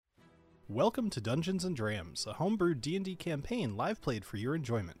Welcome to Dungeons & Drams, a homebrewed D&D campaign live played for your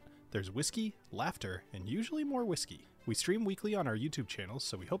enjoyment. There's whiskey, laughter, and usually more whiskey. We stream weekly on our YouTube channels,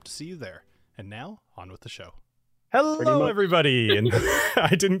 so we hope to see you there. And now, on with the show. Hello, everybody! And I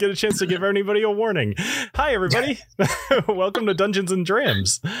didn't get a chance to give anybody a warning. Hi, everybody! Welcome to Dungeons &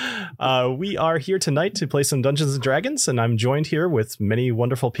 Drams. We are here tonight to play some Dungeons & Dragons, and I'm joined here with many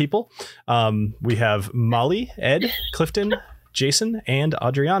wonderful people. We have Molly, Ed, Clifton, Jason, and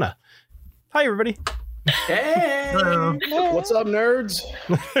Adriana. Hi, everybody. Hey! Hello. What's up, nerds?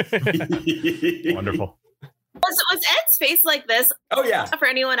 Wonderful. Was Ed's face like this? Oh yeah. For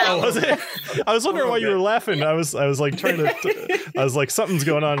anyone else? Oh, was it? I was wondering why you were laughing. I was like trying to. I was like, something's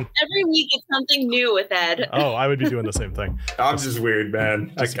going on. Every week it's something new with Ed. Oh, I would be doing the same thing. I'm just weird,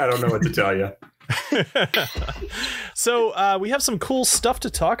 man. I don't know what to tell you. So we have some cool stuff to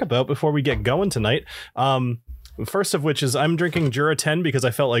talk about before we get going tonight. First of which is I'm drinking Jura 10 because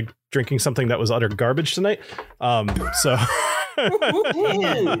I felt like drinking something that was utter garbage tonight. So That's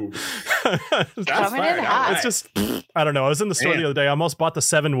fine. it's just, I don't know. I was in the store the other day. I almost bought the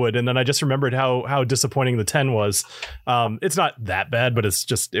 7 wood, and then I just remembered how disappointing the 10 was. It's not that bad, but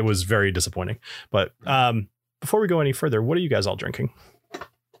it was very disappointing. But before we go any further, what are you guys all drinking?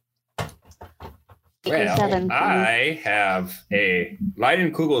 Well, I have a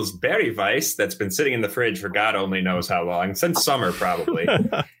Leidenkugel's Berry Weiss that's been sitting in the fridge for God only knows how long, since summer probably.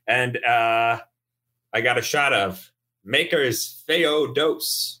 And I got a shot of Maker's Feo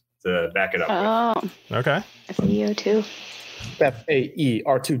Dose to back it up with. Okay. FEO2.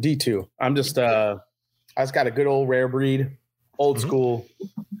 FAER2D2. I'm just I just got a good old rare breed, old school,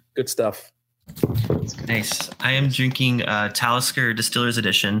 good stuff. Nice. I am drinking Talisker Distillers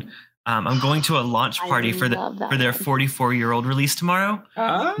Edition. I'm going to a launch party for their 44-year-old release tomorrow.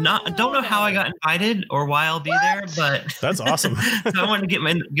 Don't know how I got invited or why I'll be there, but that's awesome. So I want to get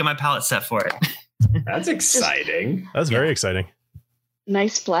my palate set for it. That's exciting. That's very exciting.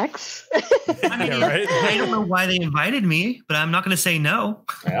 Nice flex. I mean, Yeah, right? I don't know why they invited me, but I'm not going to say no.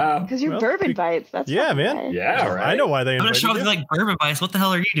 Yeah. Because you're bourbon bites. That's man. Right. Yeah, right. I know why they I'm going to invited show up you. with like bourbon bites. What the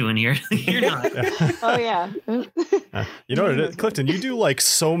hell are you doing here? You're not. Oh yeah. You know what it is, Clifton? You do like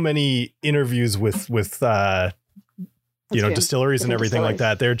so many interviews with distilleries and everything like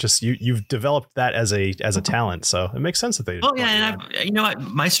that. They're just you've developed that as a talent, so it makes sense that they. Oh yeah,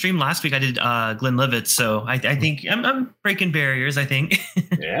 and my stream last week I did Glenlivet, so I think I'm breaking barriers. I think.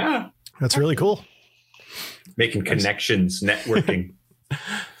 Yeah, that's really cool. Making connections, networking.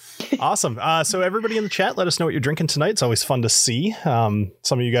 Awesome. So everybody in the chat, let us know what you're drinking tonight. It's always fun to see. Some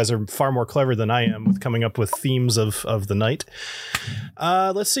of you guys are far more clever than I am with coming up with themes of the night.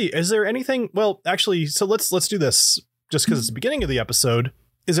 Let's see. Is there anything? Well, actually, so let's do this. Just because it's the beginning of the episode,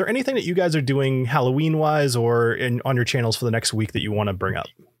 is there anything that you guys are doing Halloween-wise or on your channels for the next week that you want to bring up?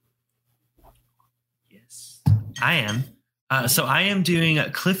 Yes, I am. So I am doing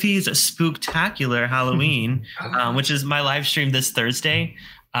Cliffy's Spooktacular Halloween, which is my live stream this Thursday.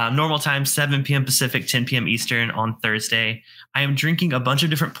 Normal time, 7 p.m. Pacific, 10 p.m. Eastern on Thursday. I am drinking a bunch of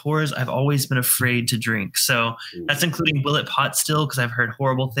different pours I've always been afraid to drink. So that's including Willet Pot Still, because I've heard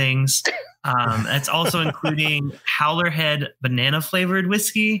horrible things. That's also including Howlerhead banana flavored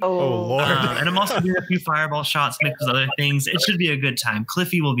whiskey. Oh, Lord. And I'm also doing a few Fireball shots mixed with other things. It should be a good time.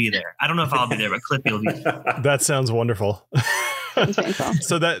 Cliffy will be there. I don't know if I'll be there, but Cliffy will be there. That sounds wonderful.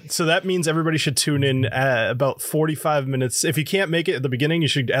 So that means everybody should tune in about 45 minutes. If you can't make it at the beginning, you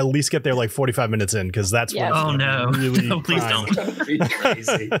should at least get there like 45 minutes in, because that's when Oh no! really No, please don't.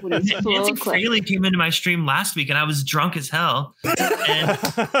 Crazy. Nancy Fraley came into my stream last week, and I was drunk as hell.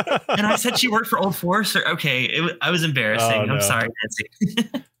 And I said she worked for Old Forester. Okay, I was embarrassing. Oh, no. I'm sorry,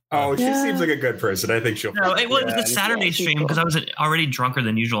 Nancy. Oh, she seems like a good person. I think she'll. No, it was a Saturday stream because I was already drunker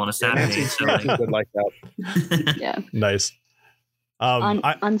than usual on a Saturday. So She's good like that. Yeah. Nice.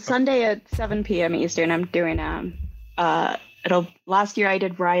 On Sunday at 7 p.m. Eastern, I'm doing last year I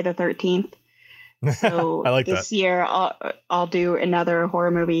did Rye the 13th. So I like this year I'll do another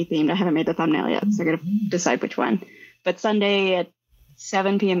horror movie themed. I haven't made the thumbnail yet, so I gotta decide which one. But Sunday at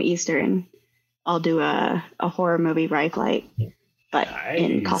 7 p.m. Eastern, I'll do a horror movie Rye flight, but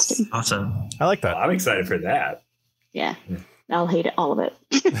in costume. awesome. I like that. Well, I'm excited for that. Yeah. I'll hate it, all of it.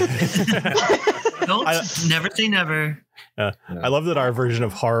 Don't never say never. I love that our version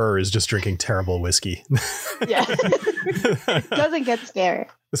of horror is just drinking terrible whiskey. Yeah. It doesn't get scary.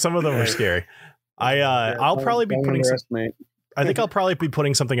 Some of them are scary. I'll probably be Don't putting some. underestimate. I think I'll probably be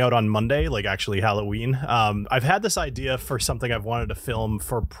putting something out on Monday, like actually Halloween. I've had this idea for something I've wanted to film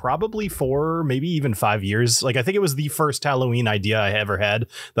for probably 4, maybe even 5 years. Like I think it was the first Halloween idea I ever had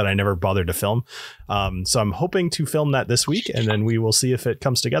that I never bothered to film. So I'm hoping to film that this week, and then we will see if it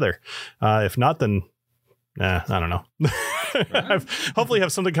comes together. If not, then I don't know. I've hopefully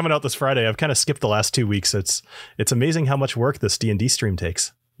have something coming out this Friday. I've kind of skipped the last 2 weeks. It's amazing how much work this D&D stream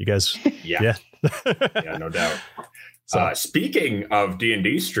takes. You guys, yeah, no doubt. So, speaking of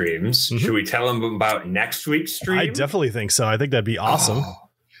D&D streams, should we tell them about next week's stream? I definitely think so. I think that'd be awesome. Oh.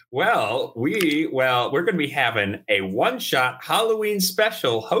 Well, we're going to be having a one-shot Halloween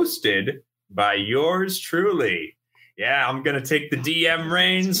special hosted by yours truly. Yeah, I'm going to take the DM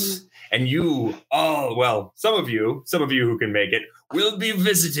reins, and some of you who can make it, will be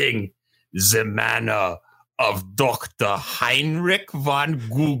visiting the manor of Dr. Heinrich von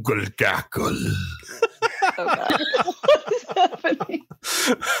Gugelgackel. Oh, God. What's happening?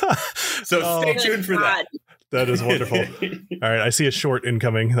 So stay tuned for that. That is wonderful. All right, I see a short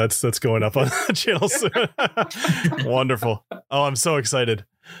incoming. That's going up on the channel soon. Wonderful. Oh, I'm so excited.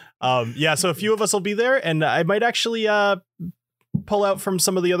 So a few of us will be there, and I might actually pull out from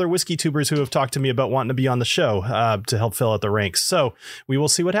some of the other whiskey tubers who have talked to me about wanting to be on the show to help fill out the ranks. So we will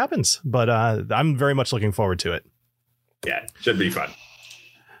see what happens, but I'm very much looking forward to it. Yeah, should be fun.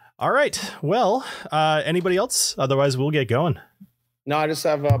 All right. Well, anybody else? Otherwise, we'll get going. No, I just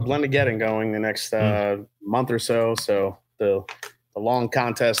have Blendageddon going the next month or so. So the long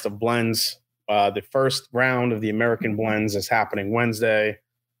contest of blends, the first round of the American blends is happening Wednesday.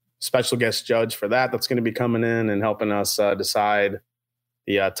 Special guest judge for that's going to be coming in and helping us decide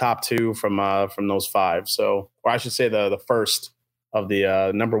the top 2 from those 5. So, or I should say the first of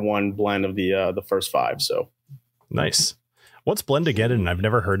the number 1 blend of the first 5. So nice. What's Blendageddon? I've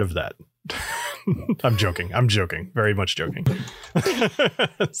never heard of that. I'm joking. Very much joking.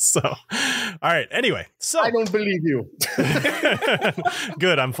 So, all right. Anyway, so I don't believe you.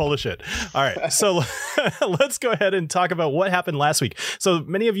 Good. I'm full of shit. All right. So let's go ahead and talk about what happened last week. So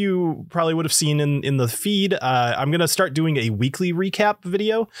many of you probably would have seen in the feed. I'm going to start doing a weekly recap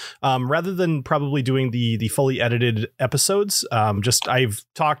video rather than probably doing the fully edited episodes. I've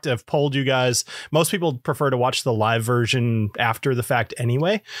polled you guys. Most people prefer to watch the live version after the fact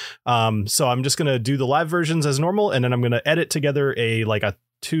anyway. So I'm just going to do the live versions as normal, and then I'm going to edit together a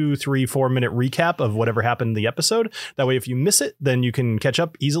 2, 3, 4 minute recap of whatever happened in the episode. That way, if you miss it, then you can catch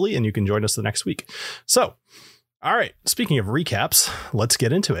up easily and you can join us the next week. So, all right. Speaking of recaps, let's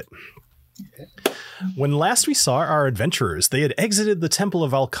get into it. When last we saw our adventurers, they had exited the Temple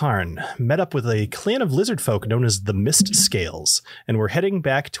of Alcarn, met up with a clan of lizard folk known as the Mist Scales, and were heading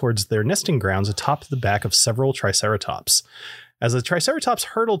back towards their nesting grounds atop the back of several triceratops. As the Triceratops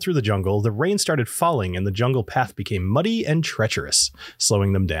hurtled through the jungle, the rain started falling and the jungle path became muddy and treacherous,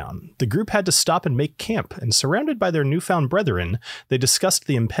 slowing them down. The group had to stop and make camp, and surrounded by their newfound brethren, they discussed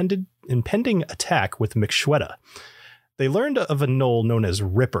the impending attack with McShweta. They learned of a gnoll known as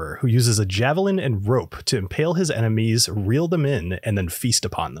Ripper, who uses a javelin and rope to impale his enemies, reel them in, and then feast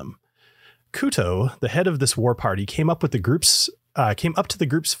upon them. Kuto, the head of this war party, came up to the group's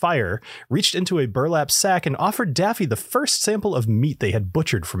fire, reached into a burlap sack, and offered Daffy the first sample of meat they had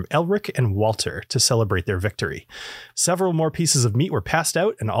butchered from Elric and Walter to celebrate their victory. Several more pieces of meat were passed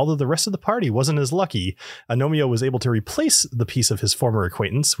out, and although the rest of the party wasn't as lucky, Anomio was able to replace the piece of his former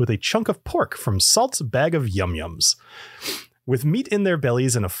acquaintance with a chunk of pork from Salt's bag of yum-yums. With meat in their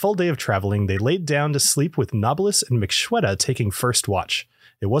bellies and a full day of traveling, they laid down to sleep with Nobilis and McShweta taking first watch.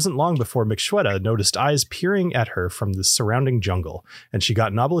 It wasn't long before McShweta noticed eyes peering at her from the surrounding jungle, and she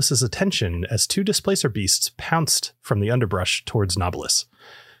got Nobilis's attention as 2 displacer beasts pounced from the underbrush towards Nobilis.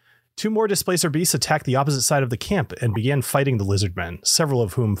 2 more displacer beasts attacked the opposite side of the camp and began fighting the lizard men, several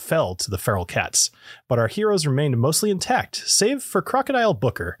of whom fell to the feral cats. But our heroes remained mostly intact, save for Crocodile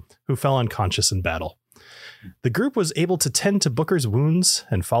Booker, who fell unconscious in battle. The group was able to tend to Booker's wounds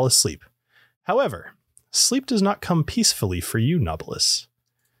and fall asleep. However, sleep does not come peacefully for you, Nobilis.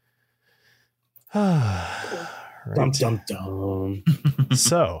 Right. Dum, dum, dum.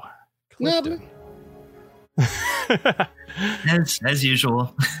 So, Clifton. as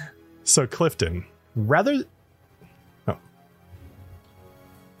usual. So, Clifton, rather... Oh.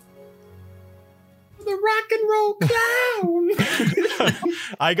 The rock and roll clown.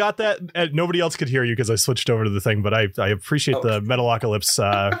 I got that. Nobody else could hear you because I switched over to the thing, but I appreciate the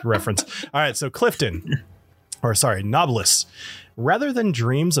Metalocalypse reference. All right, so Clifton, Nobilis. Rather than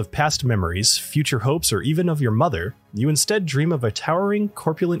dreams of past memories, future hopes, or even of your mother, you instead dream of a towering,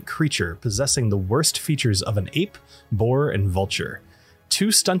 corpulent creature possessing the worst features of an ape, boar, and vulture.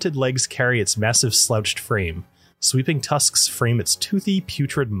 2 stunted legs carry its massive slouched frame. Sweeping tusks frame its toothy,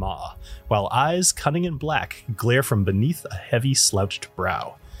 putrid maw, while eyes, cunning and black, glare from beneath a heavy, slouched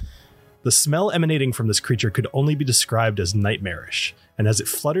brow. The smell emanating from this creature could only be described as nightmarish, and as it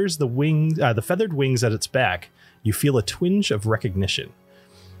flutters the feathered wings at its back, you feel a twinge of recognition.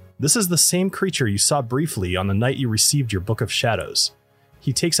 This is the same creature you saw briefly on the night you received your Book of Shadows.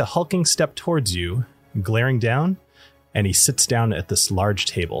 He takes a hulking step towards you, glaring down, and he sits down at this large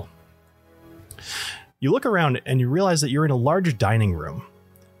table. You look around and you realize that you're in a large dining room,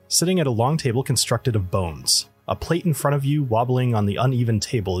 sitting at a long table constructed of bones. A plate in front of you, wobbling on the uneven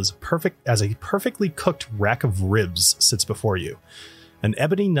table, is a perfectly cooked rack of ribs sits before you. An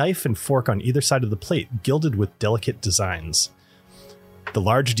ebony knife and fork on either side of the plate, gilded with delicate designs. The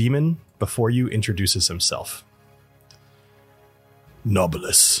large demon before you introduces himself.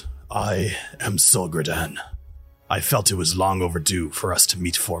 Nobilis, I am Sulgradan. I felt it was long overdue for us to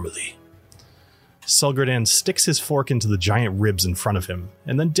meet formally. Sulgradan sticks his fork into the giant ribs in front of him,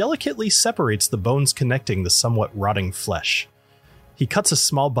 and then delicately separates the bones connecting the somewhat rotting flesh. He cuts a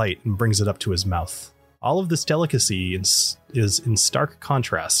small bite and brings it up to his mouth. All of this delicacy is in stark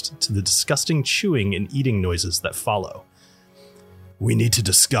contrast to the disgusting chewing and eating noises that follow. We need to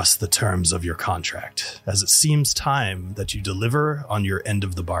discuss the terms of your contract, as it seems time that you deliver on your end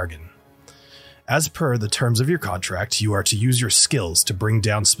of the bargain. As per the terms of your contract, you are to use your skills to bring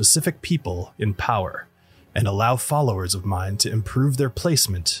down specific people in power and allow followers of mine to improve their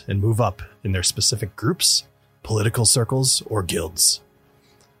placement and move up in their specific groups, political circles, or guilds.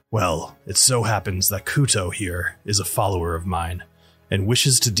 Well, it so happens that Kuto here is a follower of mine and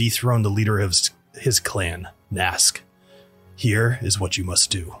wishes to dethrone the leader of his clan, Nask. Here is what you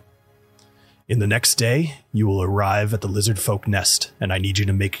must do. In the next day, you will arrive at the lizard folk nest, and I need you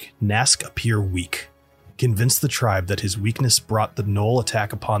to make Nask appear weak. Convince the tribe that his weakness brought the Gnoll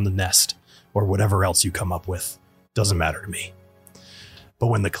attack upon the nest, or whatever else you come up with. Doesn't matter to me. But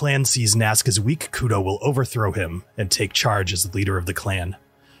when the clan sees Nask as weak, Kuto will overthrow him and take charge as the leader of the clan.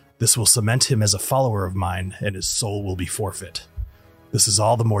 This will cement him as a follower of mine, and his soul will be forfeit. This is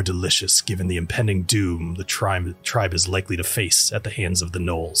all the more delicious given the impending doom the tribe is likely to face at the hands of the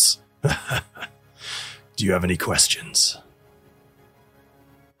Gnolls. Do you have any questions?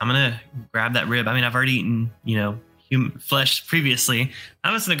 I'm going to grab that rib. I mean, I've already eaten, human flesh previously.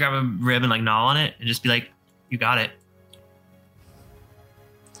 I'm just going to grab a rib and gnaw on it and just be like, you got it.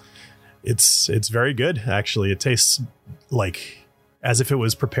 It's very good, actually. It tastes like as if it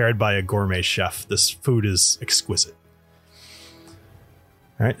was prepared by a gourmet chef. This food is exquisite.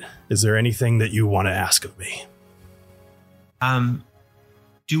 All right. Is there anything that you want to ask of me?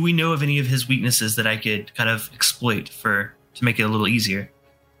 Do we know of any of his weaknesses that I could kind of exploit to make it a little easier?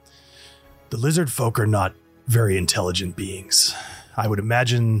 The lizard folk are not very intelligent beings. I would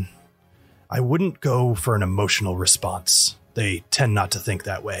imagine I wouldn't go for an emotional response. They tend not to think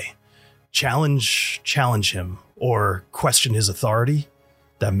that way. Challenge him or question his authority.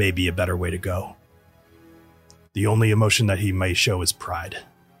 That may be a better way to go. The only emotion that he may show is pride.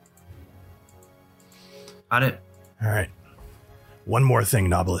 Got it. All right. One more thing,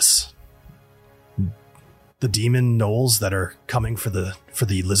 Nobilis. The demon gnolls that are coming for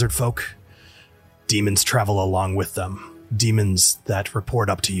the lizard folk, demons travel along with them. Demons that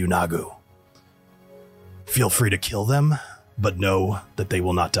report up to you, Nagu. Feel free to kill them, but know that they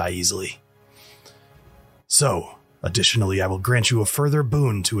will not die easily. So, additionally, I will grant you a further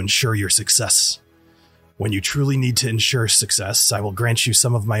boon to ensure your success. When you truly need to ensure success, I will grant you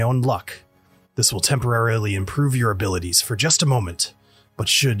some of my own luck. This will temporarily improve your abilities for just a moment, but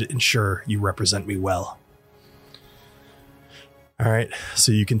should ensure you represent me well. All right,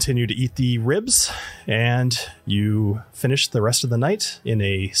 so you continue to eat the ribs, and you finish the rest of the night in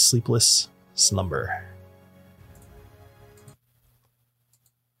a sleepless slumber.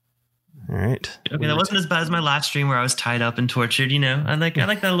 All right. Okay, that wasn't as bad as my last stream where I was tied up and tortured. I like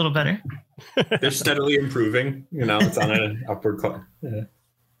that a little better. They're steadily improving. It's on an upward climb.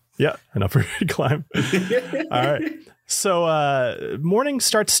 Yeah, an upward climb. All right. So morning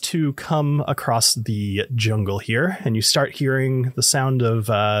starts to come across the jungle here, and you start hearing the sound of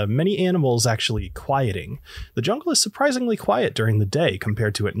many animals actually quieting. The jungle is surprisingly quiet during the day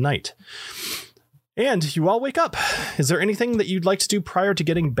compared to at night. And you all wake up. Is there anything that you'd like to do prior to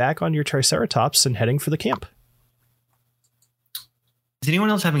getting back on your Triceratops and heading for the camp? Is anyone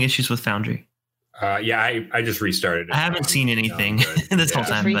else having issues with Foundry? Yeah, I just restarted it. I haven't seen anything this whole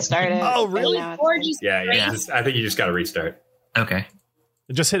time. Restarted. Oh, really? Yeah. I think you just got to restart. Okay.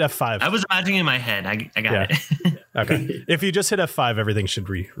 Just hit F5. I was imagining in my head. I got it. Okay. If you just hit F5, everything should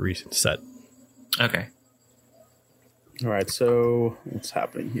reset. Okay. All right, so what's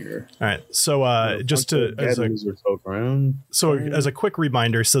happening here? All right, so just to as a quick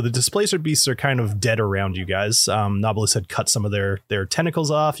reminder, so the displacer beasts are kind of dead around you guys. Nobilis had cut some of their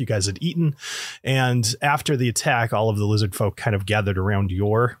tentacles off. You guys had eaten, and after the attack, all of the lizard folk kind of gathered around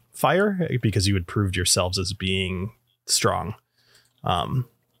your fire because you had proved yourselves as being strong.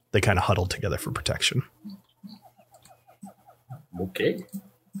 They kind of huddled together for protection. Okay.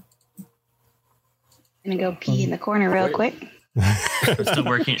 I'm gonna go pee in the corner real quick. I'm still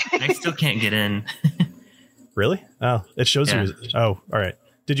working. I still can't get in. Really? Oh, it shows you. Oh, all right.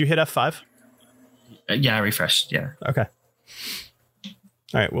 Did you hit F5? Yeah, I refreshed. Yeah. Okay. All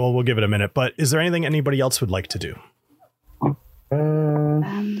right. Well, we'll give it a minute. But is there anything anybody else would like to do?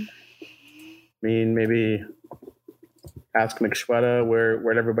 I mean, maybe ask McShweta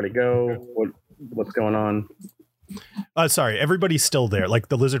where'd everybody go? What's going on? Sorry, everybody's still there. Like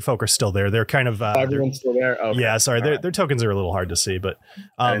the lizard folk are still there. They're kind of everyone's still there. Okay. Yeah, sorry, their tokens are a little hard to see, but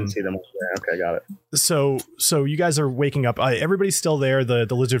I didn't see them. Okay, got it. So you guys are waking up. Everybody's still there. The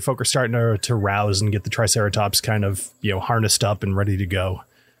lizard folk are starting to rouse and get the Triceratops kind of harnessed up and ready to go.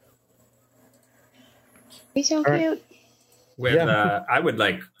 He's so cute. Well, I would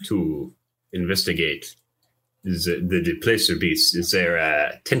like to investigate the displacer beasts. Is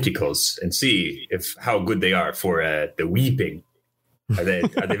their tentacles and see how good they are for the weeping. Are they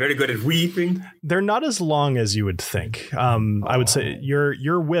very good at weeping? They're not as long as you would think. I would say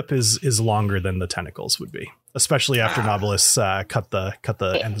your whip is longer than the tentacles would be, especially after Nobilis cut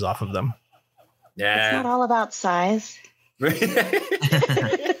the ends off of them. Yeah, it's not all about size. It's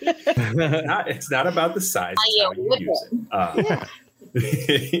not about the size. It's how you use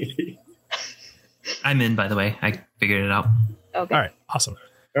it. I'm in, by the way. I figured it out. Okay. All right. Awesome.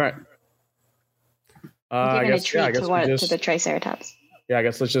 All right. I guess to the Triceratops. Yeah, I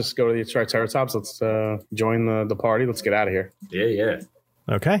guess let's just go to the Triceratops. Let's join the party. Let's get out of here. Yeah.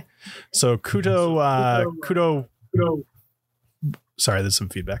 Okay. So Kudo. Sorry, there's some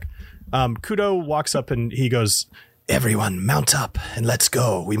feedback. Kudo walks up and he goes, "Everyone, mount up and let's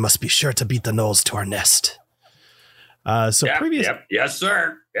go. We must be sure to beat the Gnolls to our nest." Yes,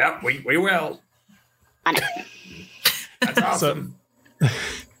 sir. Yep, we will. That's awesome.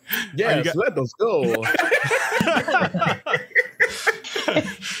 Yes, let us go.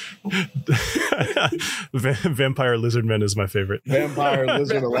 Vampire Lizardman is my favorite. Vampire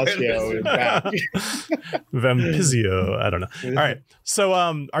Lizard Alessio is back. Vampizio. I don't know. All right. So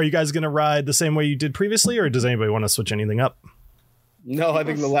are you guys going to ride the same way you did previously, or does anybody want to switch anything up? No, I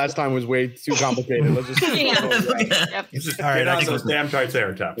think the last time was way too complicated. Let's just all right. I think those damn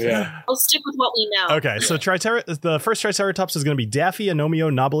Triceratops. Yeah. I'll stick with what we know. Okay, so the first Triceratops is going to be Daffy,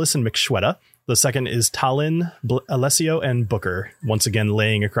 Anomio, Nobilis, and McShweta. The second is Talon, Alessio, and Booker. Once again,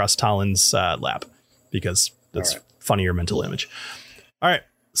 laying across Talon's lap because that's funnier mental image. All right,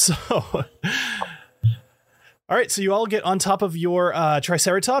 so. All right, so you all get on top of your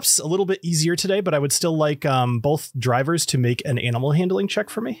Triceratops. A little bit easier today, but I would still like both drivers to make an animal handling check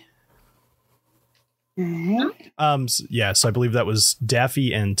for me. Mm-hmm. So I believe that was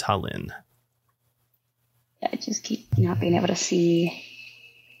Daffy and Talin. Yeah, I just keep not being able to see.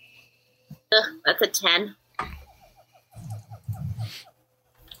 That's a 10.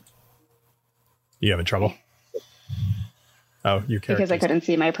 You having trouble? Oh, your character. Because I couldn't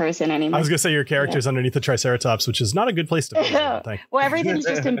see my person anymore. I was going to say your character's underneath the Triceratops, which is not a good place to be. Well, everything's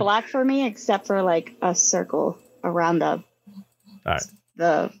just in black for me except for like a circle around the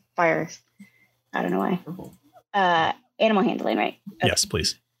fire. I don't know why. Animal handling, right? Okay. Yes,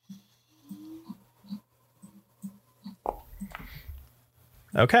 please.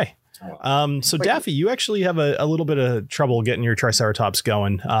 Okay. So Daffy, you actually have a little bit of trouble getting your Triceratops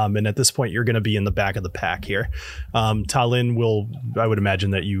going. And at this point, you're going to be in the back of the pack here. Talin I would imagine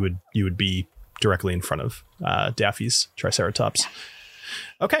that you would be directly in front of Daffy's Triceratops.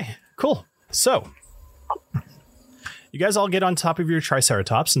 Okay, cool. So you guys all get on top of your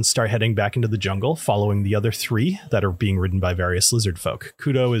Triceratops and start heading back into the jungle, following the other three that are being ridden by various lizard folk.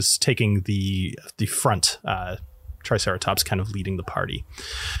 Kudo is taking the front Triceratops, kind of leading the party.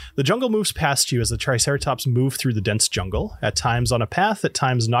 The jungle moves past you as the Triceratops move through the dense jungle, at times on a path, at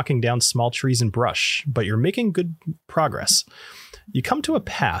times knocking down small trees and brush, but you're making good progress. You come to a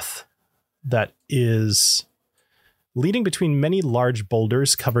path that is leading between many large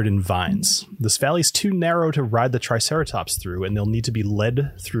boulders covered in vines. This valley's too narrow to ride the Triceratops through, and they'll need to be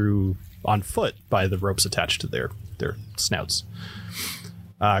led through on foot by the ropes attached to their snouts.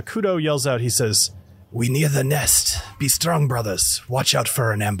 Kudo yells out, he says, "We near the nest. Be strong, brothers. Watch out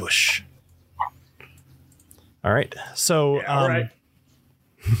for an ambush." All right. So, all right.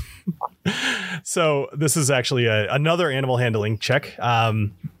 So this is actually another animal handling check.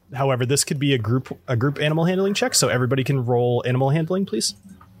 However, this could be a group animal handling check, so everybody can roll animal handling, please.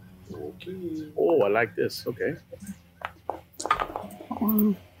 Okay. Oh, I like this. Okay.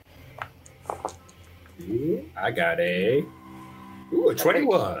 I got a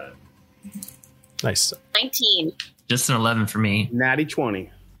 21. Nice. 19. Just an 11 for me. Natty 20.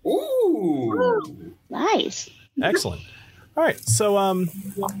 Ooh. Nice. Excellent. All right, so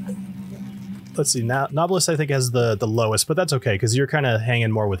let's see. Now, Novelist, I think, has the lowest, but that's okay because you're kind of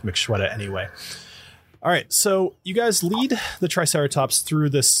hanging more with McShweta anyway. All right, so you guys lead the Triceratops through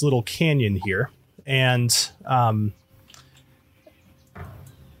this little canyon here, and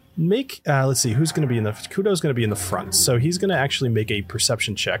let's see, Kudo's going to be in the front, so he's going to actually make a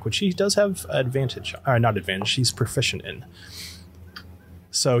perception check, which he does have advantage, or not advantage, he's proficient in.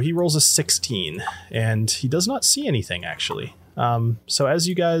 So he rolls a 16, and he does not see anything, actually. So as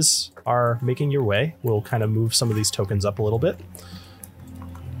you guys are making your way, we'll kind of move some of these tokens up a little bit.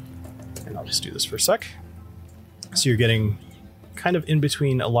 And I'll just do this for a sec. So you're getting kind of in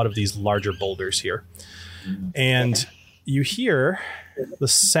between a lot of these larger boulders here. And you hear the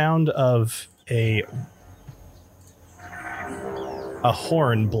sound of a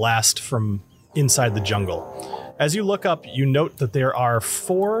horn blast from inside the jungle. As you look up, you note that there are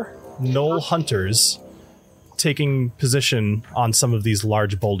 4 Gnoll hunters taking position on some of these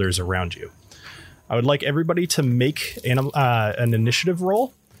large boulders around you. I would like everybody to make an initiative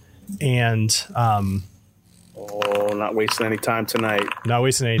roll, and not wasting any time tonight. Not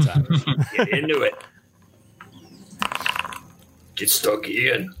wasting any time. Get into it. Get stuck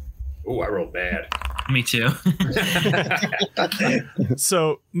in. Ooh, I rolled bad. Me too.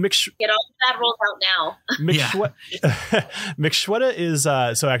 So Get all the bad rolls out now. McShweta is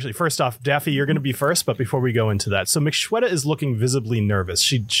so actually, first off, Daffy, you're going to be first, but before we go into that, so McShweta is looking visibly nervous.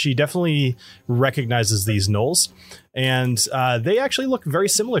 She definitely recognizes these Gnolls, and they actually look very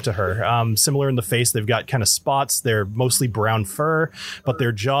similar to her. Similar in the face, they've got kind of spots. They're mostly brown fur, but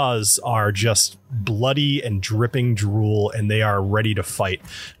their jaws are just bloody and dripping drool, and they are ready to fight.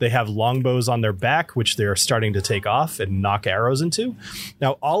 They have longbows on their back, which they're starting to take off and knock arrows into.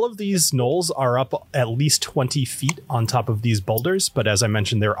 Now, all of these Gnolls are up at least 20 feet on top of these boulders, but as I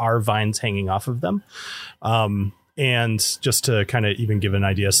mentioned, there are vines hanging off of them. And just to kind of even give an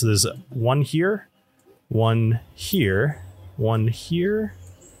idea, so there's one here, one here, one here,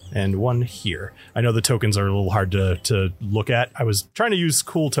 and one here. I know the tokens are a little hard to look at. I was trying to use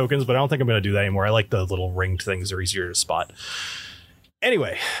cool tokens, but I don't think I'm going to do that anymore. I like the little ringed things. They're easier to spot.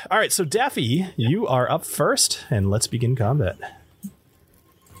 Anyway, all right, so Daffy, you are up first, and let's begin combat.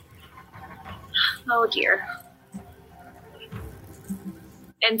 Oh, dear.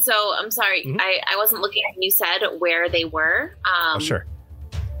 And so, I'm sorry, I wasn't looking when you said where they were. Sure.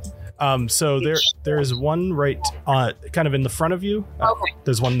 So there is one right kind of in the front of you. Okay.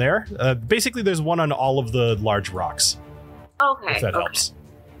 There's one there. Basically, there's one on all of the large rocks. Okay. If that helps.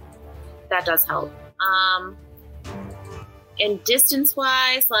 That does help. And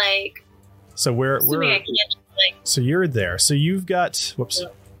distance-wise, like... So we're assuming I can't just, like... So you're there. So you've got... Whoops.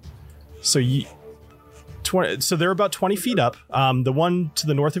 So so they're about 20 feet up. The one to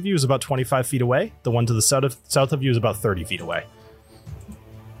the north of you is about 25 feet away. The one to the south of you is about 30 feet away.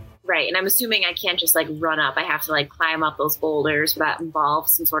 Right, and I'm assuming I can't just, like, run up. I have to, like, climb up those boulders. Would that involve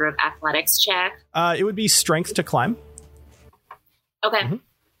some sort of athletics check? It would be strength to climb. Okay. Mm-hmm.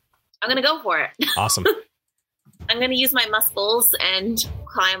 I'm going to go for it. Awesome. I'm going to use my muscles and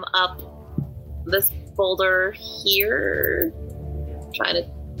climb up this boulder here. Trying to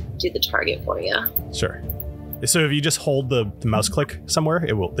do the target for you. Sure. So if you just hold the mouse click somewhere,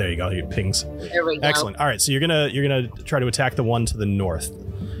 it will. There you go. It pings. There we go. Excellent. All right. So you're gonna try to attack the one to the north.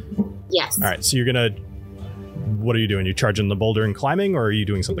 Yes. All right. So you're gonna. What are you doing? You charging the boulder and climbing, or are you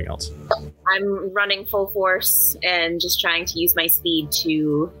doing something else? I'm running full force and just trying to use my speed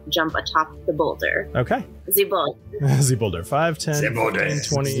to jump atop the boulder. Okay. Z-boulder. Z-boulder. 5, 10, 15,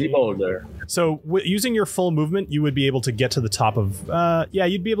 20. Z-boulder. So using your full movement, you would be able to get to the top of...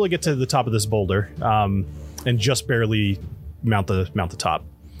 you'd be able to get to the top of this boulder and just barely mount the top.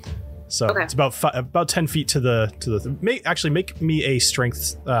 So It's about 10 feet to the... Make me a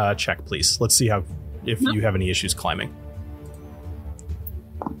strength check, please. Let's see if you have any issues climbing.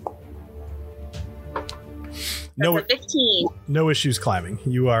 That's a 15. No issues climbing.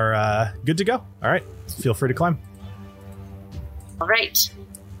 You are good to go. All right. Feel free to climb. All right.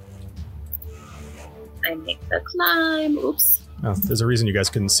 I make the climb. Oops. Oh, there's a reason you guys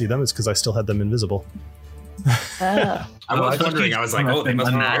couldn't see them. It's because I still had them invisible. Oh. I was wondering. I was like, oh, they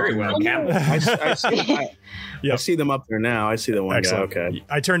must be very well kept. I see them up there now. I see the one guy. Okay.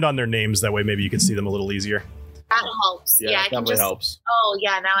 I turned on their names. That way maybe you could see them a little easier. That helps. Yeah, I can just helps. Oh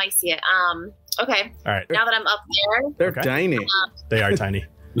yeah, now I see it. Okay. All right. Now that I'm up there, They're tiny. They are tiny.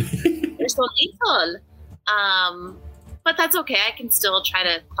 they're so little. But that's okay. I can still try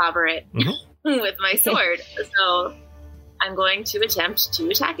to clobber it with my sword. So I'm going to attempt to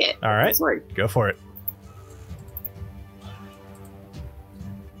attack it. All right. With my sword. Go for it.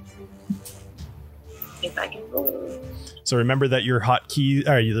 If I can roll. So remember that your hotkey,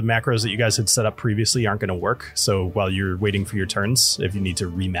 or the macros that you guys had set up previously aren't going to work. So while you're waiting for your turns, if you need to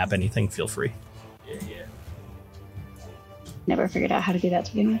remap anything, feel free. Never figured out how to do that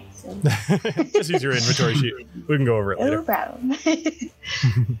to begin with. So. Just use your inventory sheet. We can go over it later. No problem.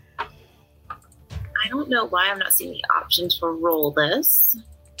 I don't know why I'm not seeing the option to roll this.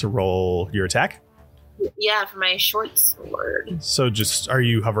 To roll your attack? Yeah, for my short sword. So just, are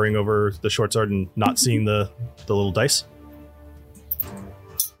you hovering over the short sword and not seeing the little dice?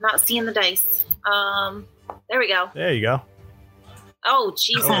 Not seeing the dice. There we go. There you go. Oh,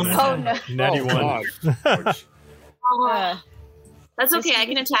 Jesus. Oh, no. Natty one. That's okay. I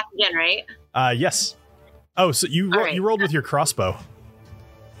can attack again, right? Yes. Oh, so you you rolled with your crossbow.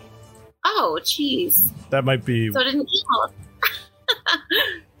 Oh, jeez. That might be... So it didn't count.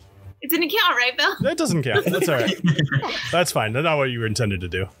 It didn't count, right, Bill? That doesn't count. That's all right. That's fine. That's not what you were intended to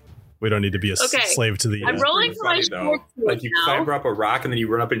do. We don't need to be a slave to the... I'm rolling for my short sword Like you clamber up a rock and then you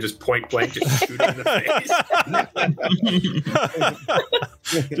run up and just point blank, just shoot it in the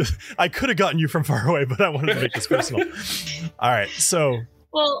face. I could have gotten you from far away, but I wanted to make this personal. All right, so...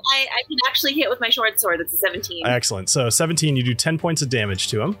 Well, I can actually hit with my short sword. That's a 17. Excellent. So 17, you do 10 points of damage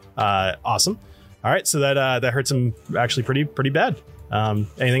to him. Awesome. All right, so that hurts him actually pretty bad.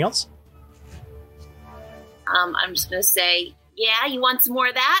 Anything else? I'm just going to say, yeah, you want some more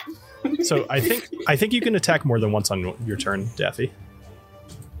of that? So I think you can attack more than once on your turn, Daffy.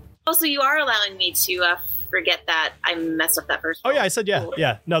 Oh, so you are allowing me to forget that I messed up that first roll. Oh, yeah, I said yeah.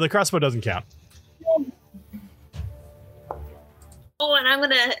 Yeah. No, the crossbow doesn't count. Oh, and I'm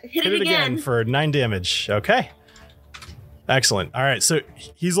going to hit it again. For 9 damage. Okay. Excellent. All right, so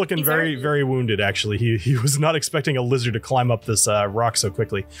he's looking very, very wounded, actually. He was not expecting a lizard to climb up this rock so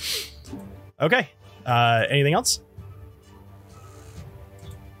quickly. Okay. Anything else?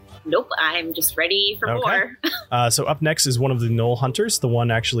 Nope, I'm just ready for more. So up next is one of the Gnoll hunters, the one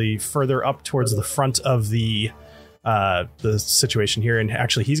actually further up towards the front of the situation here. And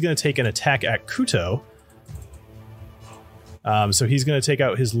actually, he's going to take an attack at Kuto. So he's going to take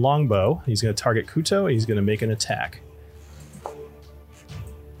out his longbow. He's going to target Kuto, and he's going to make an attack.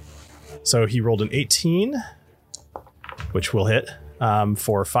 So he rolled an 18, which will hit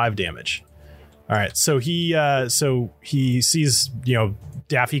for 5 damage. All right, so he sees,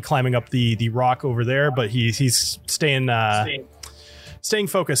 Daffy climbing up the rock over there, but he's staying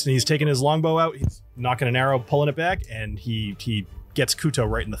focused, and he's taking his longbow out. He's knocking an arrow, pulling it back, and he gets Kuto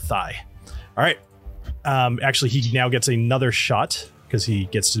right in the thigh. All right. Actually, he now gets another shot because he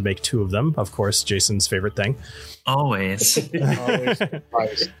gets to make 2 of them. Of course, Jason's favorite thing. Always. All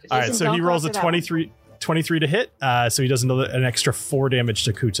right, so he rolls a 23 to hit. So he does an extra 4 damage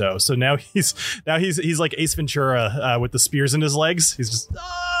to Kuto. So now he's like Ace Ventura with the spears in his legs. He's just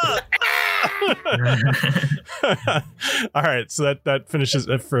all right, so that finishes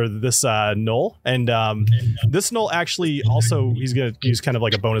it for this Gnoll. And this Gnoll actually also, he's gonna use kind of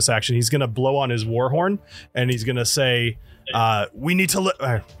like a bonus action. He's gonna blow on his war horn, and he's gonna say, we need to let,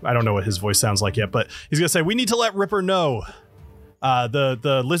 I don't know what his voice sounds like yet, but he's gonna say, we need to let Ripper know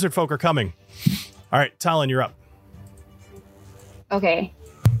the lizard folk are coming. All right, Talon, you're up. Okay,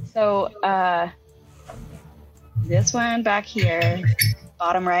 so this one back here,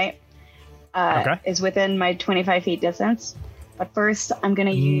 bottom right, is within my 25 feet distance. But first, I'm going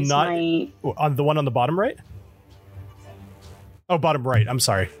to use on the one on the bottom right? Oh, bottom right. I'm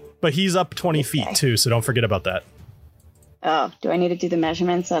sorry. But he's up 20 feet too, so don't forget about that. Oh, do I need to do the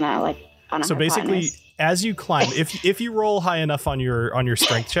measurements on a So basically, as you climb, if you roll high enough on your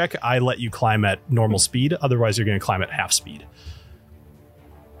strength check, I let you climb at normal speed. Otherwise, you're going to climb at half speed.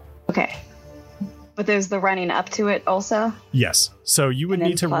 Okay. But there's the running up to it also? Yes. So you would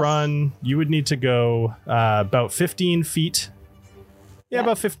need to run, you would need to go about 15 feet. Yeah,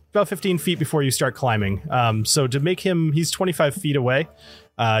 about 15 feet before you start climbing. So to make him, he's 25 feet away.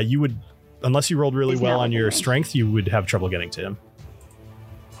 You would, unless you rolled really well on your strength, you would have trouble getting to him.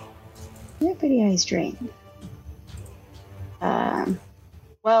 You're pretty high strength.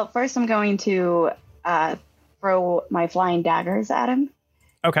 Well, first I'm going to throw my flying daggers at him.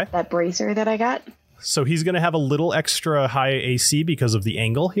 Okay. That bracer that I got. So he's going to have a little extra high AC because of the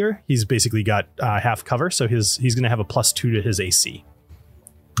angle here. He's basically got half cover, so he's going to have a +2 to his AC.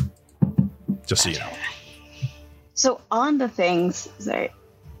 Just so you know. So on the things, sorry,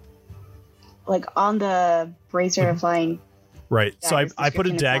 like on the bracer of flying. Right. So I put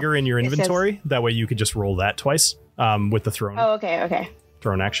a dagger in your inventory. That way you could just roll that twice with the thrown. Oh, okay.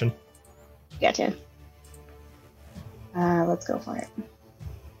 Thrown action. Gotcha. Let's go for it.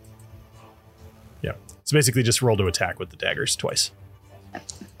 Yeah. So basically just roll to attack with the daggers twice.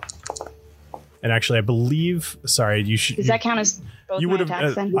 And actually, I believe, sorry, you should. Does that count as both my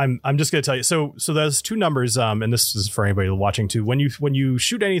attacks then? I'm just going to tell you. So there's two numbers, and this is for anybody watching too. When you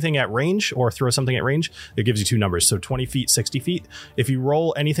shoot anything at range or throw something at range, it gives you two numbers. So 20 feet, 60 feet. If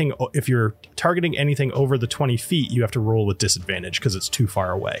you're targeting anything over the 20 feet, you have to roll with disadvantage because it's too far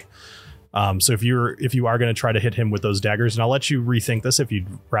away. So if you are going to try to hit him with those daggers, and I'll let you rethink this if you'd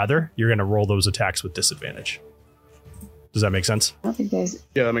rather, you're going to roll those attacks with disadvantage. Does that make sense? I don't think there's.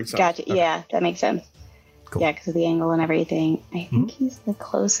 Yeah, that makes sense. Gotcha. Okay. Yeah, that makes sense. Cool. Yeah, because of the angle and everything. I think he's the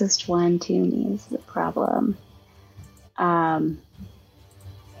closest one to me is the problem. Hey,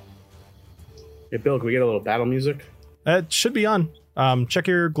 Bill, can we get a little battle music? It should be on. Check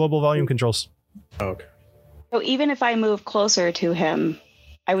your global volume controls. Oh, okay. So even if I move closer to him,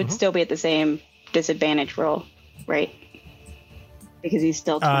 I would still be at the same disadvantage roll, right? Because he's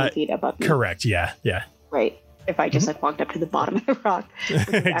still 20 feet above me. Correct. Yeah. Right. If I just walked up to the bottom of the rock, it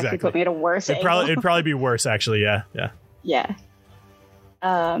would actually put me at a worse angle. It'd probably be worse, actually. Yeah. Yeah.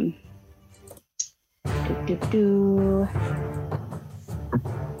 Oh,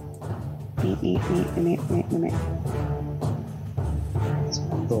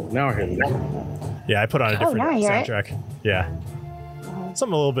 now I hear the music. Yeah, I put on a different now I hear it. soundtrack. Yeah.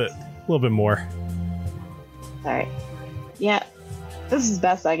 Something a little bit more. All right. Yeah. This is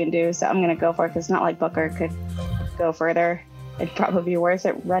best I can do, so I'm going to go for it because it's not like Booker could go further. It'd probably be worse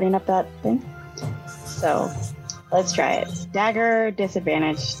at running up that thing. So let's try it. Dagger,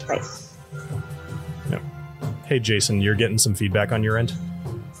 disadvantage, twice. Yep. Hey, Jason, you're getting some feedback on your end?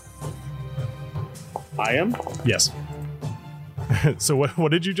 I am? Yes. So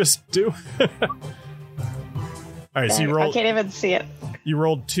what did you just do? All right, so you rolled. I can't even see it. You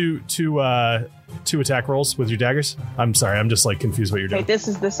rolled two attack rolls with your daggers. I'm sorry, I'm just confused what you're doing. Wait, this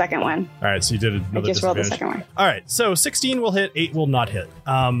is the second one. All right, so you did another. I just rolled the disadvantage. second one. All right, so 16 will hit, 8 will not hit.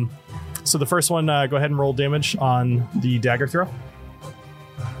 So the first one, go ahead and roll damage on the dagger throw.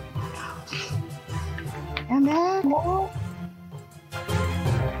 And then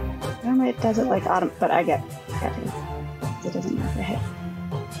it does it like autumn, but I get it. It doesn't matter. Hit.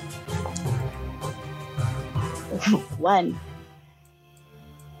 1.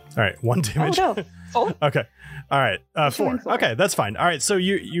 All right, 1 damage. Oh no, 4. Okay. All right. 4. Okay, that's fine. All right, so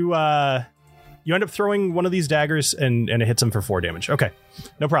you end up throwing one of these daggers and it hits him for 4 damage. Okay.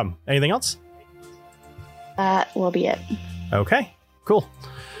 No problem. Anything else? That will be it. Okay. Cool.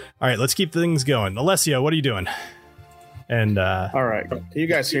 All right, let's keep things going. Alessio, what are you doing? And all right. Can you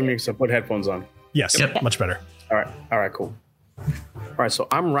guys hear me? Because I put headphones on. Yes, Yep. much better. All right, cool. All right, so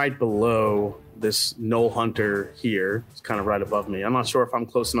I'm right below this Gnoll hunter here. It's kind of right above me. I'm not sure if I'm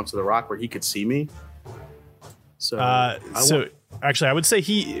close enough to the rock where he could see me. So, actually, I would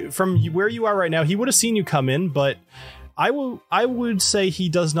say from where you are right now, he would have seen you come in, but I would say he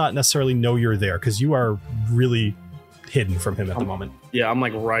does not necessarily know you're there because you are really hidden from him at the moment. Yeah, I'm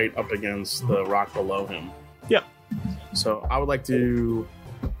right up against the rock below him. Yep. So I would like to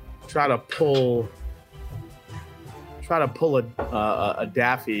try to pull a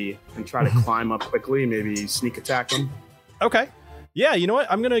Daffy and try to climb up quickly, maybe sneak attack him. Okay. Yeah, you know what?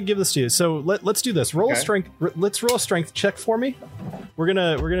 I'm gonna give this to you. So let's do this. Roll a strength. Let's roll a strength check for me. We're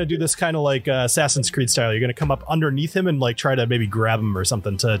gonna do this kind of like Assassin's Creed style. You're gonna come up underneath him and try to maybe grab him or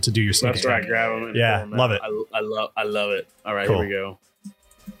something to do your sneak That's attack. right, grab him. And Yeah, pull him love out. it. I love it. All right, Cool. Here we go.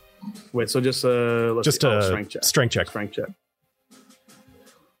 Wait, so just let's see. Strength check. Strength check.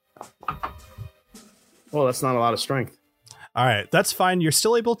 Well, that's not a lot of strength. All right, that's fine. You're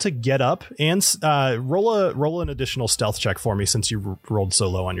still able to get up and roll an additional stealth check for me since you rolled so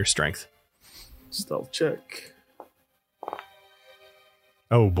low on your strength. Stealth check.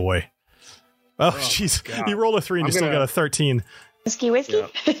 Oh boy. Oh jeez, you rolled a 3 and you still got a 13. Whiskey. Yeah.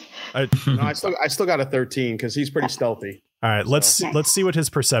 No, I still got a 13 because he's pretty stealthy. All right, let's see what his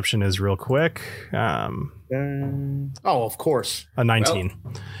perception is real quick. Oh, of course, a 19.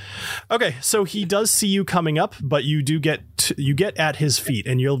 Well. Okay, so he does see you coming up, but you do get at his feet,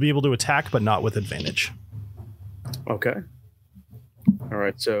 and you'll be able to attack, but not with advantage. Okay. All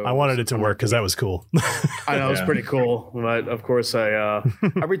right, so I wanted it to work because that was cool. I know, it's pretty cool, but of course I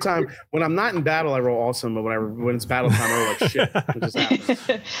every time when I'm not in battle I roll awesome, but when it's battle time I roll like shit. It just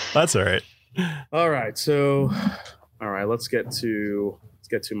happens. That's all right. All right, so let's get to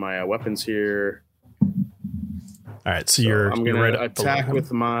my weapons here. All right, so you're I'm gonna right attack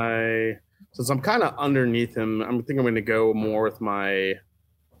with my, since I'm kind of underneath him. I'm going to go more with my.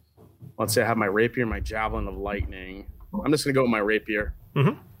 Let's say I have my rapier, my javelin of lightning. I'm just going to go with my rapier.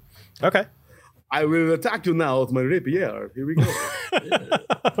 Mm-hmm. Okay. I will attack you now with my rapier. Here we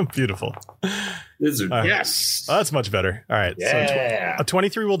go. Beautiful. Lizard. Yes. Oh, that's much better. All right. Yeah. So a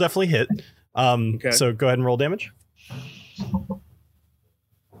 23 will definitely hit. Okay. So go ahead and roll damage.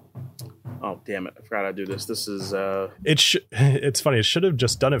 Oh, damn it. I forgot how to do this. This is... It's funny. It should have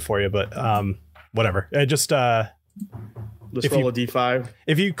just done it for you, but whatever. Just roll a d5.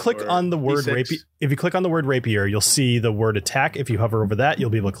 If you click on the word D6. rapier, if you click on the word rapier, you'll see the word attack. If you hover over that, you'll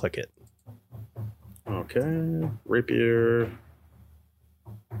be able to click it. Okay. Rapier.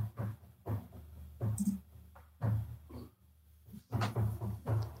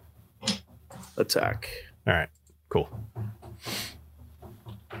 Attack. All right. Cool.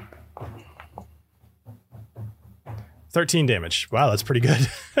 13 damage. Wow, that's pretty good.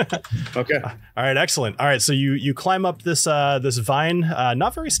 Okay. All right, excellent. All right, so you climb up this this vine,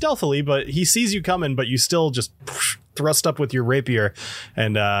 not very stealthily, but he sees you coming, but you still just thrust up with your rapier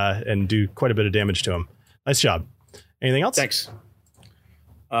and do quite a bit of damage to him. Nice job. Anything else? Thanks.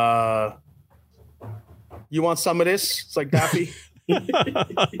 You want some of this? It's like Daffy.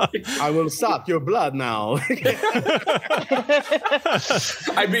 I will suck your blood now.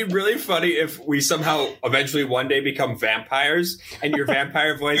 I'd be really funny if we somehow eventually one day become vampires and your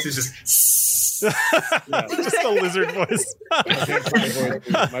vampire voice is just Just a lizard voice.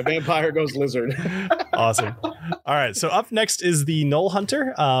 My vampire goes lizard. Awesome. All right, so up next is the Gnoll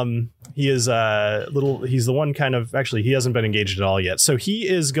Hunter. He is he's the one kind of, actually he hasn't been engaged at all yet. So he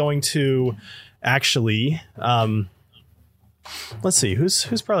is going to actually let's see,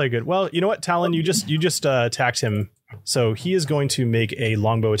 who's probably good. Well, you know what, Talon, you just attacked him, so he is going to make a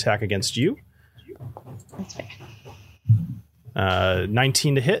longbow attack against you. That's fair.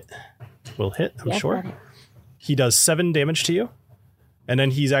 19 to hit will hit, I'm sure. He does 7 damage to you, and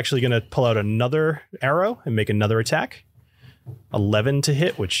then he's actually going to pull out another arrow and make another attack. 11 to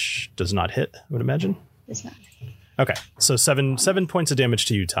hit, which does not hit, I would imagine. It's not. Okay, so 7 points of damage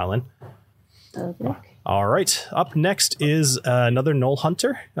to you, Talon. Okay. All right. Up next is another Gnoll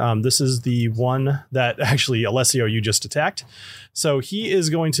Hunter. This is the one that actually, Alessio, you just attacked. So he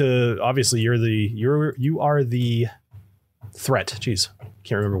is going to, obviously you are the threat. Jeez,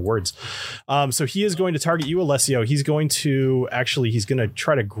 can't remember words. So he is going to target you, Alessio. He's going to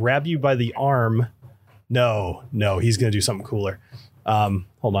try to grab you by the arm. No, he's going to do something cooler. Hold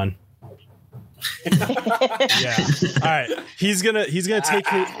on. Yeah. All right. He's gonna take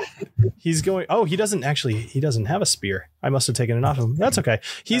it. He doesn't have a spear. I must have taken it off him. That's okay.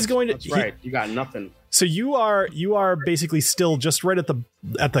 That's right. You got nothing. So you are basically still just right at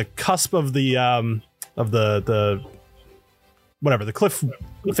the cusp of the whatever, the cliff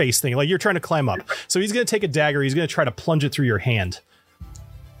face thing. Like you're trying to climb up. So he's gonna take a dagger. He's gonna try to plunge it through your hand.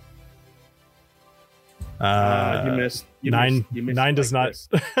 You missed. Nine does not.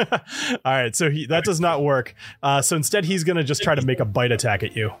 All right, so that does not work. So instead, he's going to just try to make a bite attack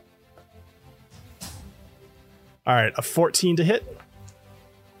at you. All right, a 14 to hit.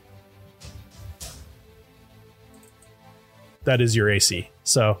 That is your AC.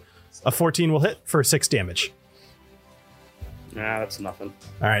 So a 14 will hit for 6 damage. Nah, that's nothing.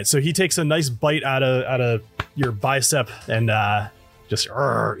 All right, so he takes a nice bite out of your bicep and just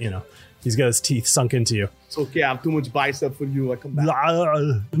he's got his teeth sunk into you. It's okay. I have too much bicep for you. I come back. All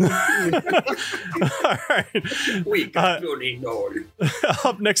right. We got Gnoll.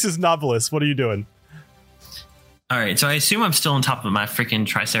 Up next is Novelist. What are you doing? All right, so I assume I'm still on top of my freaking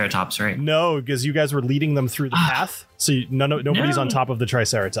Triceratops, right? No, because you guys were leading them through the path, so nobody's on top of the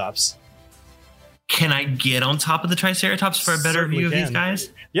Triceratops. Can I get on top of the Triceratops for a better Certainly view of can. these guys?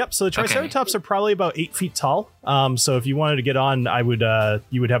 Yep. So the Triceratops are probably about 8 feet tall. So if you wanted to get on,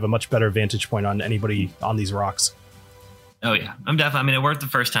 you would have a much better vantage point on anybody on these rocks. Oh yeah, I'm definitely. I mean, it worked the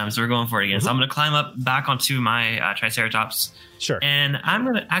first time, so we're going for it again. Mm-hmm. So I'm going to climb up back onto my Triceratops. Sure. And I'm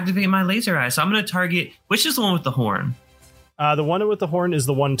going to activate my laser eye. So I'm going to target. Which is the one with the horn? The one with the horn is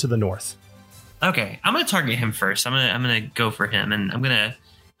the one to the north. Okay, I'm going to target him first. I'm going to go for him, and I'm going to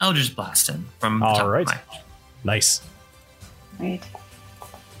Eldritch Blast him from the top All right. of my. Nice. Right.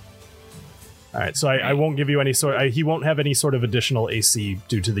 All right, so I won't give you any he won't have any sort of additional AC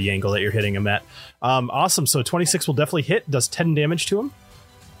due to the angle that you're hitting him at. Awesome. So 26 will definitely hit. Does 10 damage to him.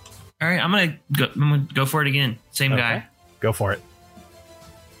 All right, I'm gonna go for it again. Same guy. Go for it.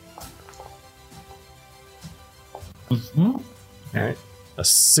 All right. A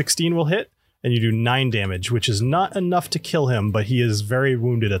 16 will hit, and you do 9 damage, which is not enough to kill him, but he is very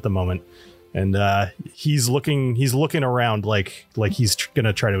wounded at the moment, and he's looking around like he's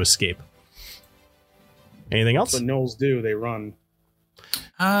gonna try to escape. Anything else? That's what Gnolls do. They run.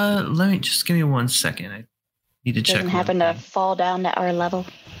 Give me 1 second. I need to check. Doesn't happen to fall down to our level.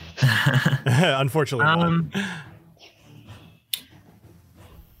 Unfortunately, not.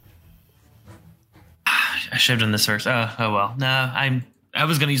 I should have done this first. Oh well. No, I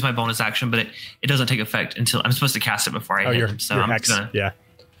was going to use my bonus action, but it doesn't take effect until I'm supposed to cast it before I hit him. So I'm hex. gonna,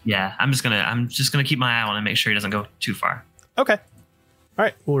 yeah. I'm just gonna keep my eye on it and make sure he doesn't go too far. Okay. All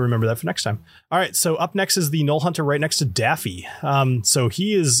right, we'll remember that for next time. All right, so up next is the Gnoll Hunter right next to Daffy. So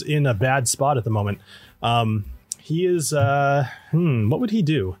he is in a bad spot at the moment. He is, what would he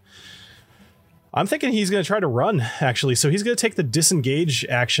do? I'm thinking he's going to try to run, actually. So he's going to take the disengage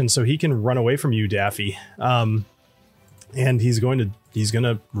action so he can run away from you, Daffy. And he's going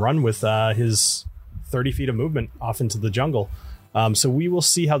to run with his 30 feet of movement off into the jungle. So we will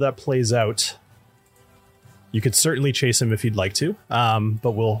see how that plays out. You could certainly chase him if you'd like to,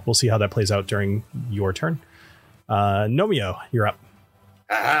 but we'll see how that plays out during your turn. Nomio, you're up.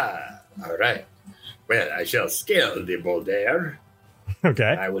 Aha! All right. Well, I shall scale the boulder. Okay.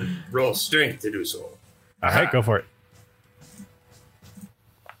 I will roll strength to do so. All right, go for it.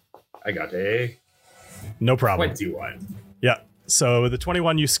 I got a no problem. 21. Yeah. So the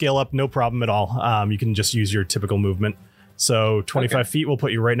 21 you scale up, no problem at all. You can just use your typical movement. So 25 feet will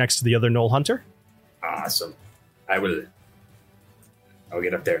put you right next to the other Gnoll Hunter. Awesome. I'll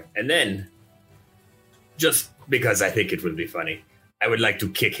get up there. And then, just because I think it will be funny, I would like to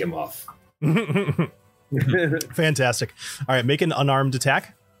kick him off. Fantastic. All right, make an unarmed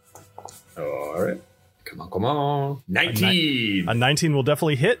attack. All right. Come on. 19. A 19 will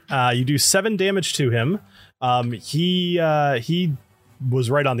definitely hit. You do 7 damage to him. He was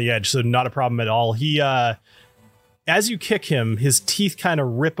right on the edge, so not a problem at all. He as you kick him, his teeth kind of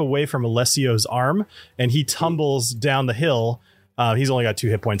rip away from Alessio's arm, and he tumbles down the hill. He's only got 2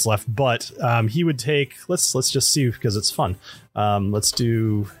 hit points left, but he would take. Let's just see because it's fun. Let's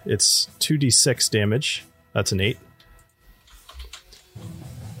do. It's 2d6 damage. That's an 8.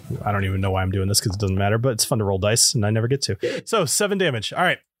 I don't even know why I'm doing this because it doesn't matter, but it's fun to roll dice, and I never get to. So 7 damage. All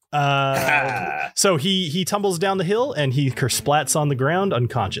right. So he tumbles down the hill and he kersplats on the ground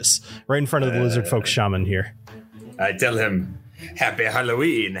unconscious, right in front of the lizard folk shaman here. I tell him, "Happy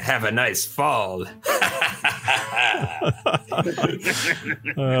Halloween. Have a nice fall."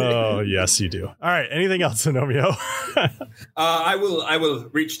 Oh, yes, you do. All right. Anything else, Nomio? I will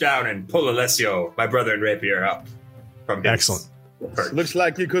reach down and pull Alessio, my brother in rapier, up from his Excellent. perch. Looks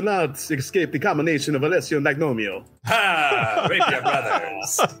like you could not escape the combination of Alessio and Magnomio. Ha! Rapier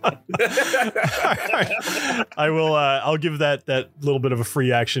brothers. I will. I'll give that little bit of a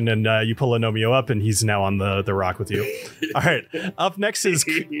free action, and you pull Nomio up, and he's now on the rock with you. All right. Up next is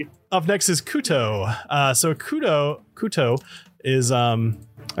Kuto. So Kuto is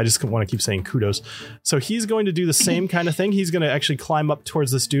I just want to keep saying kudos. So he's going to do the same kind of thing. He's going to actually climb up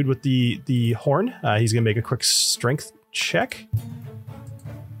towards this dude with the horn. He's going to make a quick strength check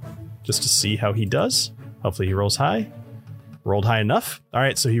just to see how he does. Hopefully he rolls high. Rolled high enough. All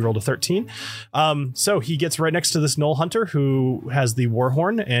right, so he rolled a 13. So he gets right next to this Gnoll Hunter who has the war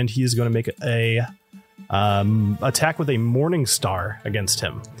horn, and he is going to make a attack with a Morning Star against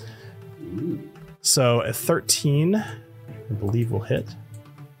him. So a 13, I believe, will hit.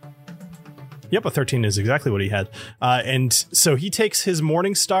 Yep, a 13 is exactly what he had. And so he takes his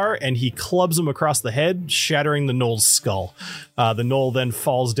Morning Star and he clubs him across the head, shattering the Gnoll's skull. The Gnoll then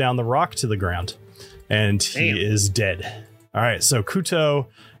falls down the rock to the ground, and he is dead. All right, so Kuto,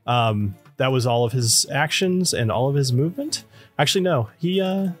 that was all of his actions and all of his movement. Actually, no,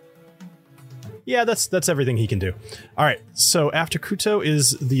 that's everything he can do. All right, so after Kuto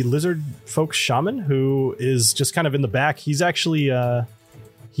is the lizard folk shaman, who is just kind of in the back. He's actually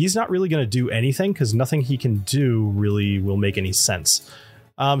he's not really going to do anything because nothing he can do really will make any sense.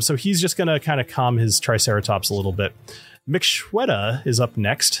 So he's just going to kind of calm his Triceratops a little bit. Mixweta is up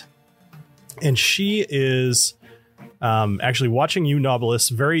next, and she is actually watching you,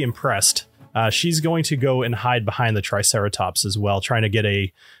 Nobilis, very impressed. She's going to go and hide behind the Triceratops as well, trying to get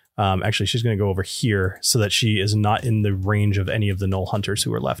a... actually, she's going to go over here so that she is not in the range of any of the Gnoll Hunters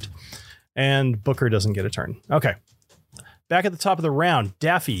who are left. And Booker doesn't get a turn. Okay. Back at the top of the round,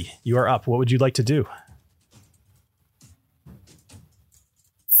 Daffy, you are up. What would you like to do?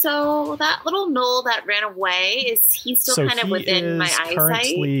 So that little gnoll that ran away, is he still kind of within my eyesight?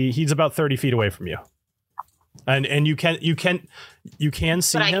 He's about 30 feet away from you. And you can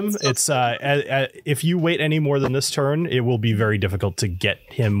see him. It's if you wait any more than this turn, it will be very difficult to get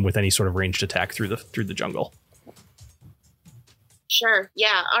him with any sort of ranged attack through the jungle. Sure.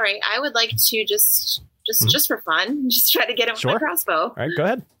 Yeah. All right. I would like to just for fun, just try to get him with my crossbow. All right. Go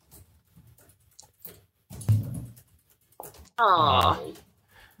ahead. Oh.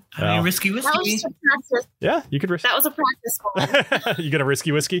 I mean, risky whiskey. That was just a practice. Yeah, you could risk. That was a practice one. You gonna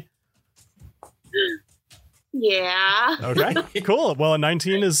risky whiskey? Yeah. Okay. Cool. Well, a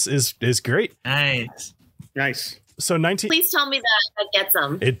 19 is great. Nice. So 19. Please tell me that gets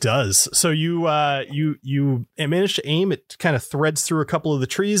him. It does. So you manage to aim. It kind of threads through a couple of the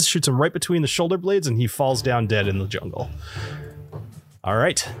trees, shoots him right between the shoulder blades, and he falls down dead in the jungle. All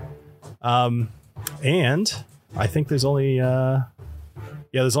right. And I think there's only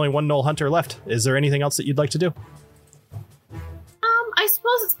there's only one Gnoll hunter left. Is there anything else that you'd like to do? I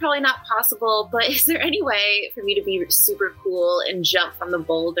suppose it's probably not possible, but is there any way for me to be super cool and jump from the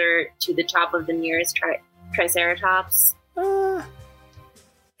boulder to the top of the nearest Triceratops?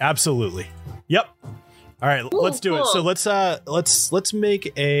 Absolutely. Yep. All right, cool, let's do it. So let's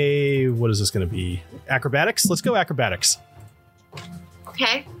make a, what is this going to be? Acrobatics? Let's go acrobatics.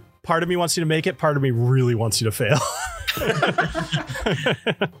 Okay. Part of me wants you to make it. Part of me really wants you to fail.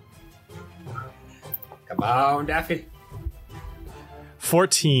 Come on, Daffy.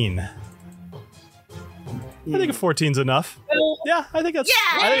 14. I think a 14's enough. Yeah, I think it's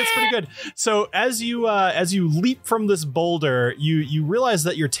pretty good. So as you leap from this boulder, you realize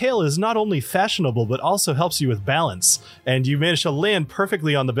that your tail is not only fashionable but also helps you with balance, and you manage to land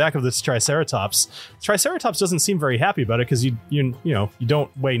perfectly on the back of this Triceratops. Triceratops doesn't seem very happy about it because you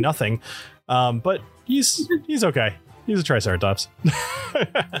don't weigh nothing, but he's okay. He's a Triceratops.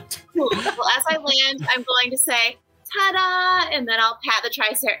 Cool. Well, as I land, I'm going to say, ta-da! And then I'll pat the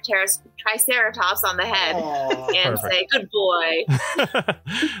Triceratops on the head and say, good boy.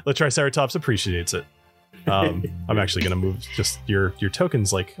 The Triceratops appreciates it. I'm actually going to move just your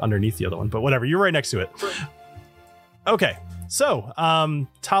tokens like underneath the other one, but whatever. You're right next to it. Okay. So,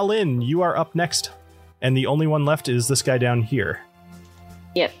 Talin, you are up next. And the only one left is this guy down here.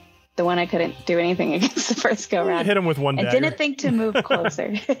 Yep. The one I couldn't do anything against the first go round. Hit him with one dagger. I didn't think to move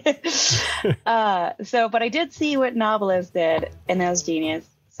closer. But I did see what Novelist did, and that was genius.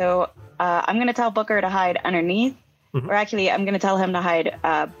 So I'm going to tell Booker to hide underneath, or actually I'm going to tell him to hide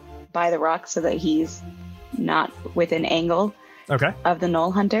by the rock so that he's not within angle of the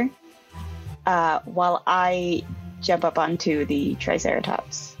Gnoll hunter, while I jump up onto the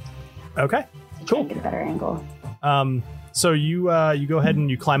Triceratops. Okay, cool. Get a better angle. So you go ahead and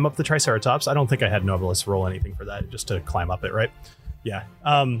you climb up the Triceratops. I don't think I had Novelist roll anything for that, just to climb up it, right? Yeah.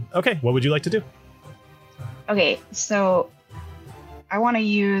 Okay, what would you like to do? Okay, so I want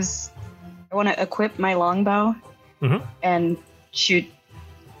to equip my longbow and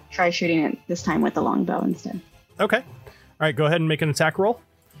try shooting it this time with the longbow instead. Okay. All right, go ahead and make an attack roll.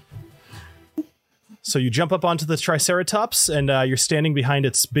 So you jump up onto the Triceratops, and you're standing behind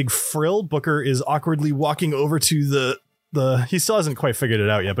its big frill. Booker is awkwardly walking over to the he still hasn't quite figured it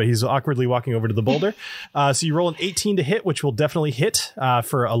out yet, but he's awkwardly walking over to the boulder. So you roll an 18 to hit, which will definitely hit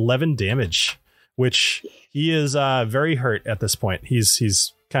for 11 damage, which he is very hurt at this point.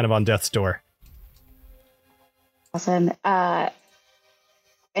 He's kind of on death's door. Awesome. And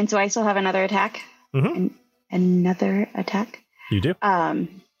so I still have another attack. Another attack. You do? All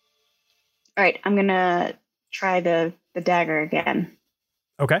right, I'm going to try the dagger again.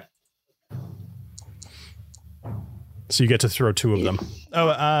 Okay. So you get to throw two of them.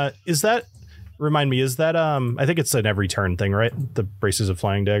 Oh, is that, remind me, is that, I think it's an every turn thing, right? The braces of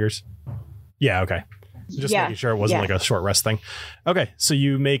flying daggers? Yeah, okay. Just making sure it wasn't like a short rest thing. Okay, so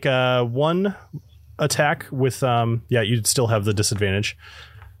you make one attack with, you'd still have the disadvantage.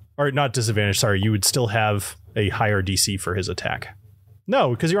 Or not disadvantage, sorry, you would still have a higher DC for his attack. No,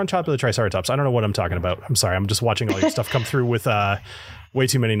 because you're on top of the Triceratops. I don't know what I'm talking about. I'm sorry, I'm just watching all your stuff come through with way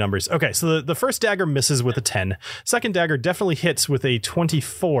too many numbers. Okay, so the first dagger misses with a 10. Second dagger definitely hits with a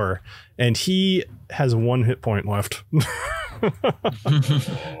 24, and he has 1 hit point left.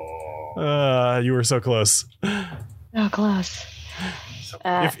 You were so close. Oh, close.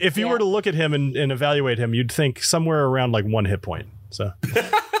 If you were to look at him and evaluate him, you'd think somewhere around like 1 hit point. So,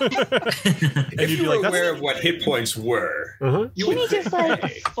 if you were aware of what hit points were, you can he just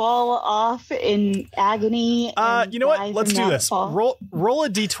fall off in agony? You know what? Let's do this. Roll a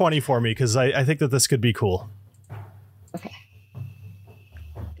d20 for me because I think that this could be cool. Okay.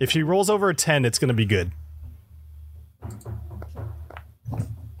 If she rolls over a 10, it's going to be good.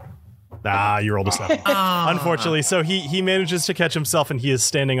 You rolled a 7. Unfortunately, so he manages to catch himself, and he is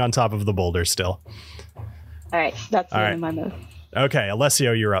standing on top of the boulder still. All right, that's the end of my move. Okay,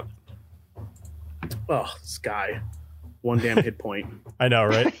 Alessio, you're up. Oh, this guy. One damn hit point. I know,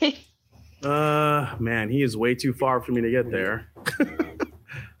 right? Man, he is way too far for me to get there.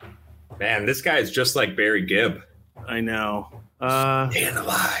 Man, this guy is just like Barry Gibb. I know. Staying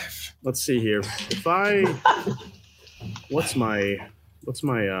alive. Let's see here. If I, what's my,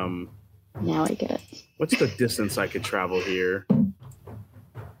 Now I get it. what's the distance I could travel here?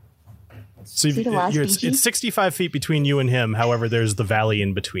 So it's 65 feet between you and him. However, there's the valley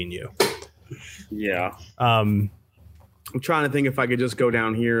in between you. Yeah. I'm trying to think if I could just go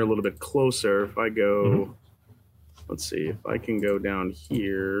down here a little bit closer. If I go, let's see, if I can go down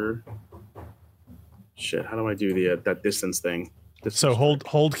here. Shit, how do I do the that distance thing? So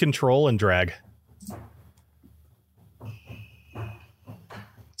hold control and drag.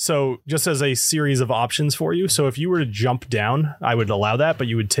 So just as a series of options for you. So if you were to jump down, I would allow that, but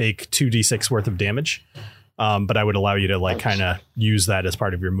you would take 2d6 worth of damage. But I would allow you to like kind of use that as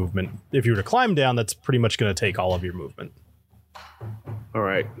part of your movement. If you were to climb down, that's pretty much going to take all of your movement. All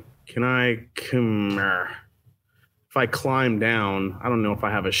right. Can I come? If I climb down, I don't know if I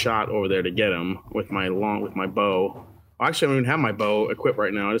have a shot over there to get him with my bow. Actually, I don't even have my bow equipped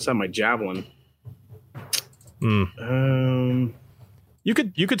right now. I just have my javelin. You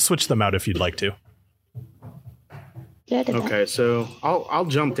could switch them out if you'd like to. Yeah, okay, so I'll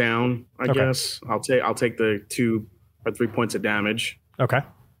jump down. I guess I'll take the 2 or 3 points of damage. Okay.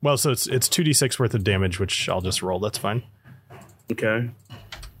 Well, so it's 2d6 worth of damage, which I'll just roll. That's fine. Okay.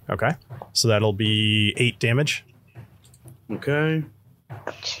 Okay. So that'll be 8 damage. Okay.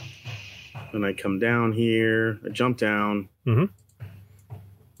 Then I come down here. I jump down.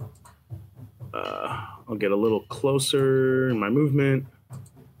 I'll get a little closer in my movement.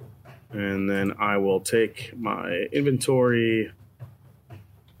 And then I will take my inventory.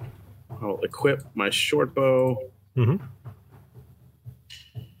 I'll equip my short bow.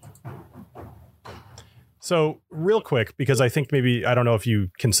 So real quick, because I think maybe, I don't know if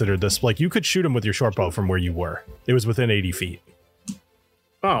you considered this, like you could shoot him with your short bow from where you were. It was within 80 feet.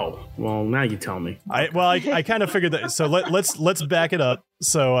 Oh, well, now you tell me. I kind of figured that. So let's back it up.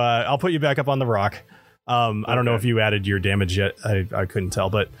 So I'll put you back up on the rock. I don't know if you added your damage yet. I couldn't tell,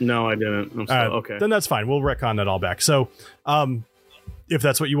 but no, I didn't. I'm still, okay. Then that's fine. We'll retcon that all back. So, if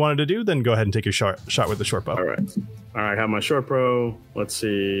that's what you wanted to do, then go ahead and take your shot with the short bow. All right. Have my short bow. Let's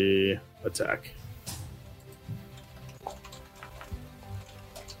see. Attack.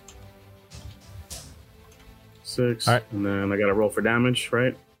 Six. All right. And then I got to roll for damage,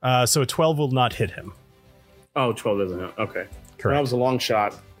 right? So a 12 will not hit him. Oh, 12 doesn't hit. Okay. Correct. That was a long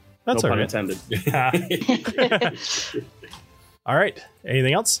shot. That's no all pun right. intended. All right.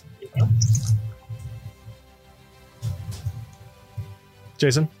 Anything else?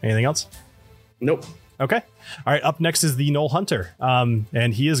 Jason, anything else? Nope. Okay. All right. Up next is the Gnoll Hunter.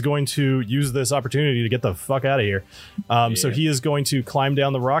 And he is going to use this opportunity to get the fuck out of here. So he is going to climb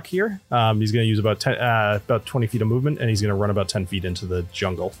down the rock here. He's going to use about 20 feet of movement, and he's going to run about 10 feet into the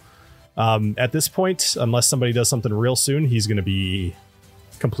jungle. At this point, unless somebody does something real soon, he's going to be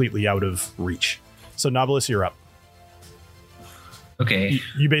completely out of reach. So Nobilis, you're up. Okay.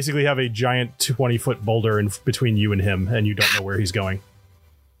 You basically have a giant 20-foot boulder in between you and him, and you don't know where he's going.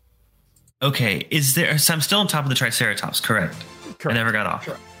 Okay. So I'm still on top of the Triceratops, correct? I never got off.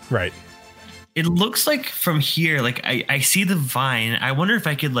 Right. It looks like from here, like I see the vine. I wonder if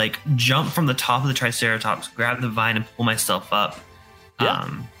I could like jump from the top of the Triceratops, grab the vine, and pull myself up. Yeah.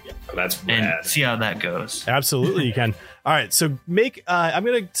 That's rad. And see how that goes. Absolutely, you can. All right, so make. I'm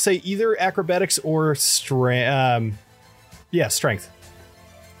going to say either acrobatics or strength. Strength.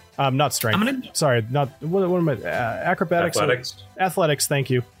 Not strength. Sorry, not. What am I? Acrobatics. Athletics. Thank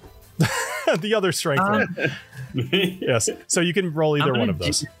you. The other strength one. Yes. So you can roll either one of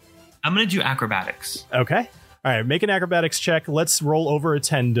those. I'm going to do acrobatics. Okay. All right. Make an acrobatics check. Let's roll over a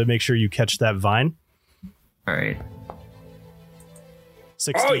 10 to make sure you catch that vine. All right.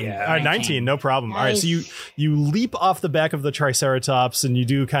 16. Oh, yeah. 19. No problem. Nice. All right. So you leap off the back of the Triceratops and you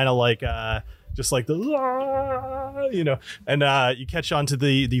do kind of like just like the, and you catch onto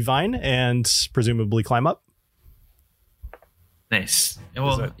the vine and presumably climb up. Nice.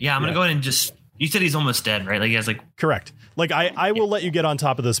 Well, I'm going to go ahead and just. You said he's almost dead, right? Like he has like. Correct. Like I will let you get on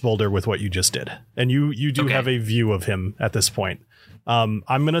top of this boulder with what you just did, and you do have a view of him at this point. I'm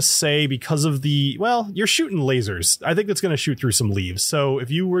gonna say because of you're shooting lasers. I think that's gonna shoot through some leaves. So if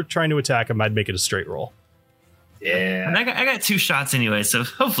you were trying to attack him, I'd make it a straight roll. Yeah. And I got 2 shots anyway, so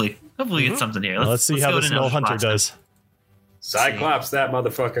hopefully get something here. Let's see how this Gnoll Hunter does. Cyclops, that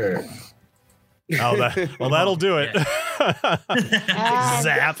motherfucker. Oh, that'll do it.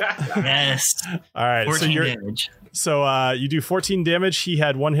 Zap. Yes. All right. 14 damage. So you do 14 damage. He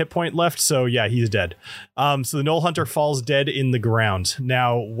had 1 hit point left. So yeah, he's dead. So the Gnoll Hunter falls dead in the ground.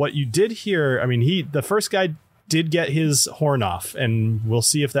 Now, what you did here, I mean, the first guy did get his horn off, and we'll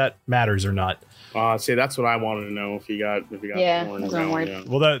see if that matters or not. See, that's what I wanted to know if he got the horn around, yeah.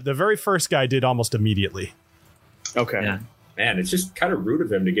 Well, the very first guy did almost immediately. Okay. Yeah. Man, it's just kind of rude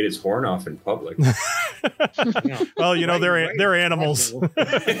of him to get his horn off in public. Well, they're animals.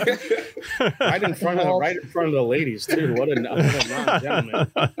 right in front of the ladies too. What a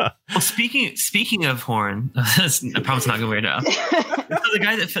non-gentleman. Well, speaking of horn, I promise not going to wear it out. The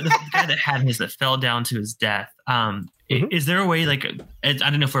guy that had his that fell down to his death. Is there a way, like, I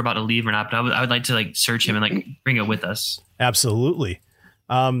don't know if we're about to leave or not, but I would like to like search him and like bring it with us. Absolutely.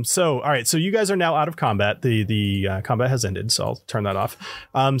 So, all right. So you guys are now out of combat. The combat has ended, so I'll turn that off.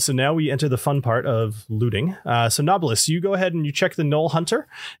 So now we enter the fun part of looting. So Nobilis, you go ahead and you check the Gnoll Hunter,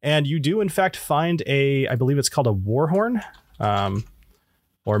 and you do in fact find I believe it's called a war horn,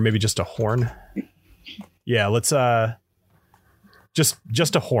 or maybe just a horn. Yeah, let's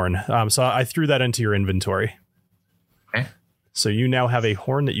just a horn. So I threw that into your inventory. Okay. So you now have a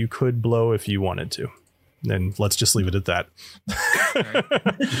horn that you could blow if you wanted to. Then let's just leave it at that.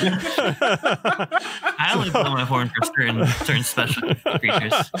 I only blow my horn for certain special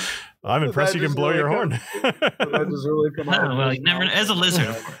creatures. I'm impressed you can blow your horn. That just really come out. Well, never as a lizard.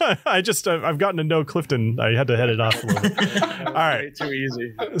 Of course. I've gotten to know Clifton. I had to head it off a little bit. All right. Too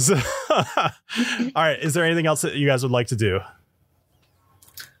easy. So, all right. Is there anything else that you guys would like to do?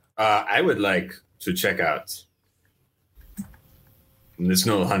 I would like to check out this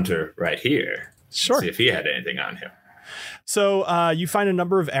Gnoll Hunter right here. Sure. See if he had anything on him. So you find a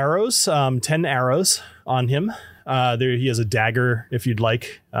number of arrows, 10 arrows on him. There he has a dagger if you'd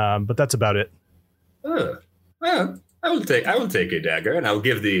like, but that's about it. Well, I will take a dagger, and I will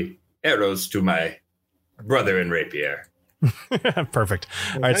give the arrows to my brother in rapier. Perfect.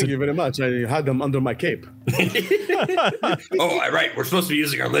 Well, all right, thank you very much. I had them under my cape. Oh, right. We're supposed to be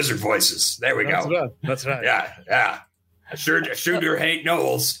using our lizard voices. There we go. That's right. Yeah. I sure do hate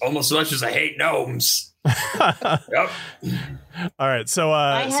gnolls almost as much as I hate gnomes. Yep. All right. So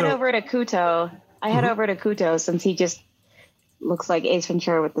I head over to Kuto. Over to Kuto since he just looks like Ace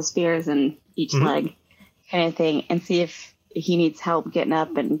Ventura with the spears in each leg kind of thing, and see if he needs help getting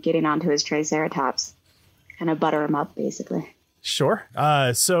up and getting onto his Triceratops. Kind of butter him up, basically. Sure.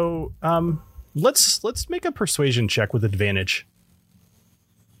 So let's make a persuasion check with advantage.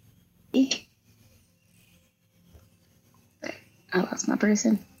 Oh, that's my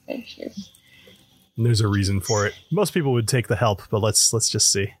person. There she is. And there's a reason for it. Most people would take the help, but let's just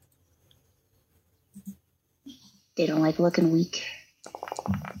see. They don't like looking weak.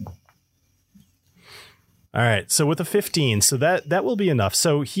 All right. So with a 15, so that will be enough.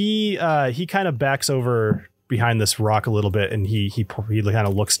 So he kind of backs over behind this rock a little bit, and he kind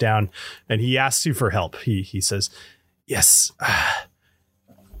of looks down, and he asks you for help. He says, "Yes,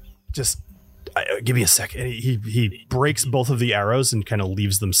 just give me a second." And he breaks both of the arrows and kind of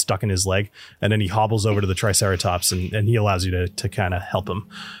leaves them stuck in his leg, and then he hobbles over to the Triceratops, and he allows you to kind of help him.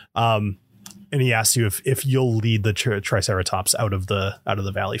 And he asks you if you'll lead the Triceratops out of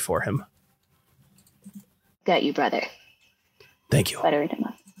the valley for him. Got you, brother. Thank you. Buttering him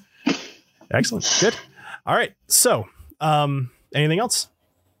up. Excellent. Good. All right. So, anything else?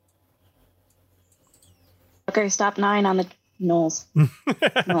 Okay, stop 9 on the Gnolls.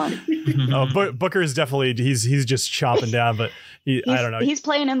 Come on. Booker is definitely he's just chopping down, but I don't know. He's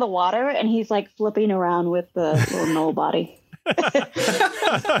playing in the water and he's like flipping around with the little Gnoll body.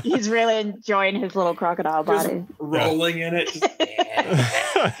 He's really enjoying his little crocodile body. Just rolling in it.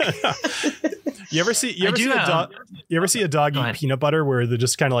 You ever see a dog eat peanut butter where they're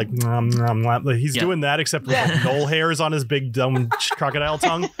just kind of like nom, nom, nom. He's doing that except with like Gnoll hairs on his big dumb crocodile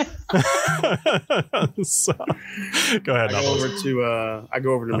tongue. So, go ahead. I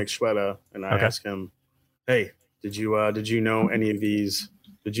go over to McSweata and I ask him, "Hey, did you know any of these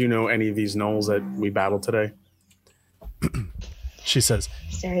Gnolls that we battled today?" She says,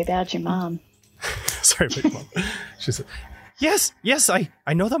 "Sorry about your mom." Sorry about your mom. She said, Yes, I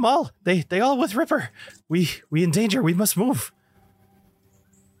know them all. They all with Ripper. We in danger. We must move.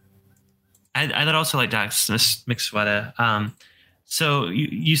 I'd also like to ask McSweata. So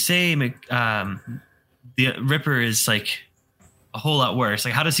you say the Ripper is like a whole lot worse.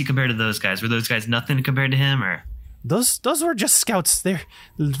 Like, how does he compare to those guys? Were those guys nothing compared to him, or those were just scouts? They're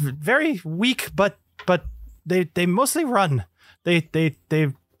very weak, but they mostly run. They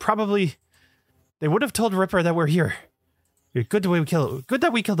would have told Ripper that we're here. Good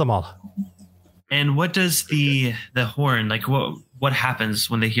that we killed them all. And what does the horn, like what happens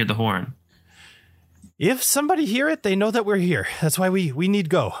when they hear the horn? If somebody hear it, they know that we're here. That's why we need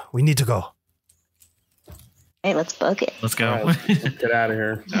go. We need to go. Hey, let's book it. Let's go. All right, let's get out of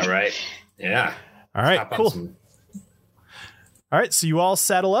here. All right. Yeah. All right, Hop on cool. some- All right, so you all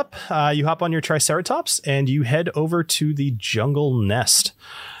saddle up, you hop on your Triceratops, and you head over to the jungle nest.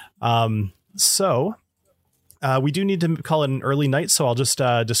 We do need to call it an early night, so I'll just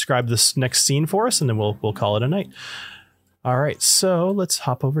describe this next scene for us, and then we'll call it a night. All right, so let's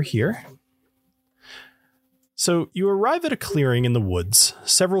hop over here. So you arrive at a clearing in the woods.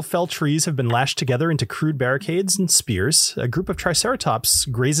 Several fell trees have been lashed together into crude barricades and spears. A group of Triceratops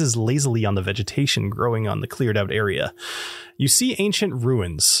grazes lazily on the vegetation growing on the cleared out area. You see ancient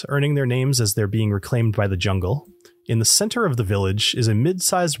ruins, earning their names as they're being reclaimed by the jungle. In the center of the village is a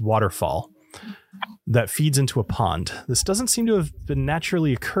mid-sized waterfall that feeds into a pond. This doesn't seem to have been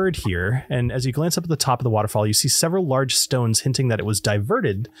naturally occurred here, and as you glance up at the top of the waterfall, you see several large stones hinting that it was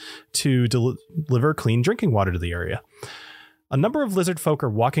diverted to deliver clean drinking water to the area. A number of lizard folk are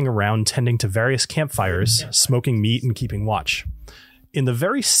walking around tending to various campfires, smoking meat and keeping watch. In the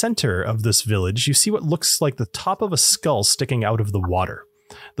very center of this village, you see what looks like the top of a skull sticking out of the water.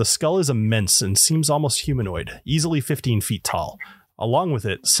 The skull is immense and seems almost humanoid, easily 15 feet tall. Along with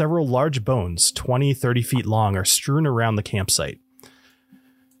it, several large bones, 20, 30 feet long, are strewn around the campsite.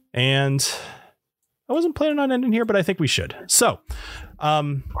 And I wasn't planning on ending here, but I think we should. So,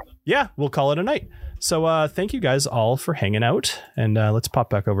 we'll call it a night. So thank you guys all for hanging out, and let's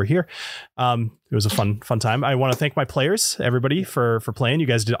pop back over here. It was a fun time. I want to thank my players, everybody, for playing. You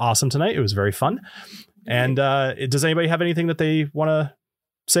guys did awesome tonight. It was very fun. And does anybody have anything that they want to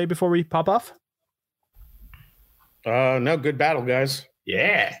say before we pop off? No, good battle, guys.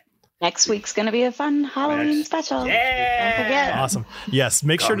 Yeah. Next week's going to be a fun Halloween special. Yeah. Don't forget. Awesome. Yes,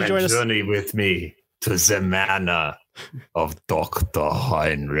 make sure to join us. Journey with me to the manor of Dr.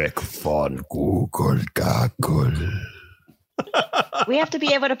 Heinrich von Google Gaggle. We have to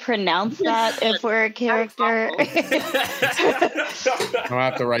be able to pronounce that if we're a character. I'll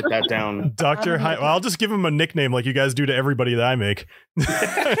have to write that down. Dr. Well, I'll just give him a nickname like you guys do to everybody that I make.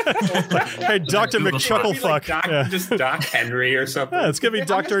 Hey, Dr. McChucklefuck. Just Doc Henry or something. Yeah, it's going to be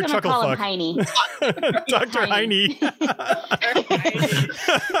Dr. Chucklefuck. Dr. Heine.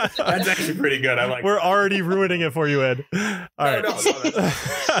 That's actually pretty good. I like We're already ruining it for you, Ed. All right.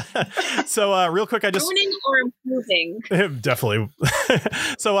 So real quick, Ruining or improving? Definitely.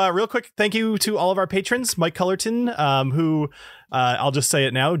 So real quick, thank you to all of our patrons. Mike Cullerton, who I'll just say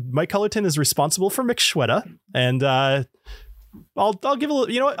it now. Mike Cullerton is responsible for McShweta, and I'll give a little,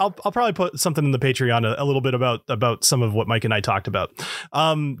 you know what? I'll probably put something in the Patreon a little bit about some of what Mike and I talked about.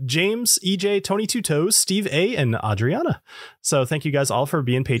 James, EJ, Tony Two Toes, Steve A, and Adriana. So thank you guys all for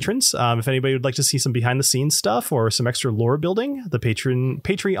being patrons. If anybody would like to see some behind the scenes stuff or some extra lore building, the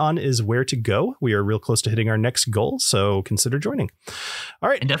Patreon is where to go. We are real close to hitting our next goal, so consider joining. All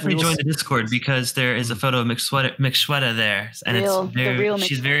right. And definitely join the Discord because there is a photo of McShweta there. And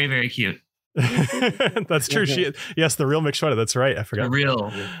she's very, very cute. That's true. Yes, the real McShweta. That's right. I forgot. The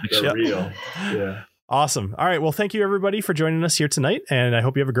real. Yeah. Awesome. All right. Well, thank you everybody for joining us here tonight, and I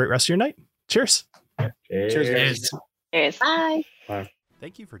hope you have a great rest of your night. Cheers. Cheers, guys. Cheers. Bye.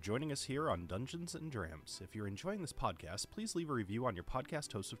 Thank you for joining us here on Dungeons and Drams. If you're enjoying this podcast, please leave a review on your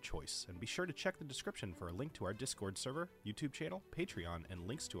podcast host of choice, and be sure to check the description for a link to our Discord server, YouTube channel, Patreon, and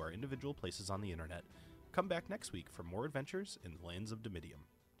links to our individual places on the internet. Come back next week for more adventures in the lands of Domitium.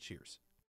 Cheers.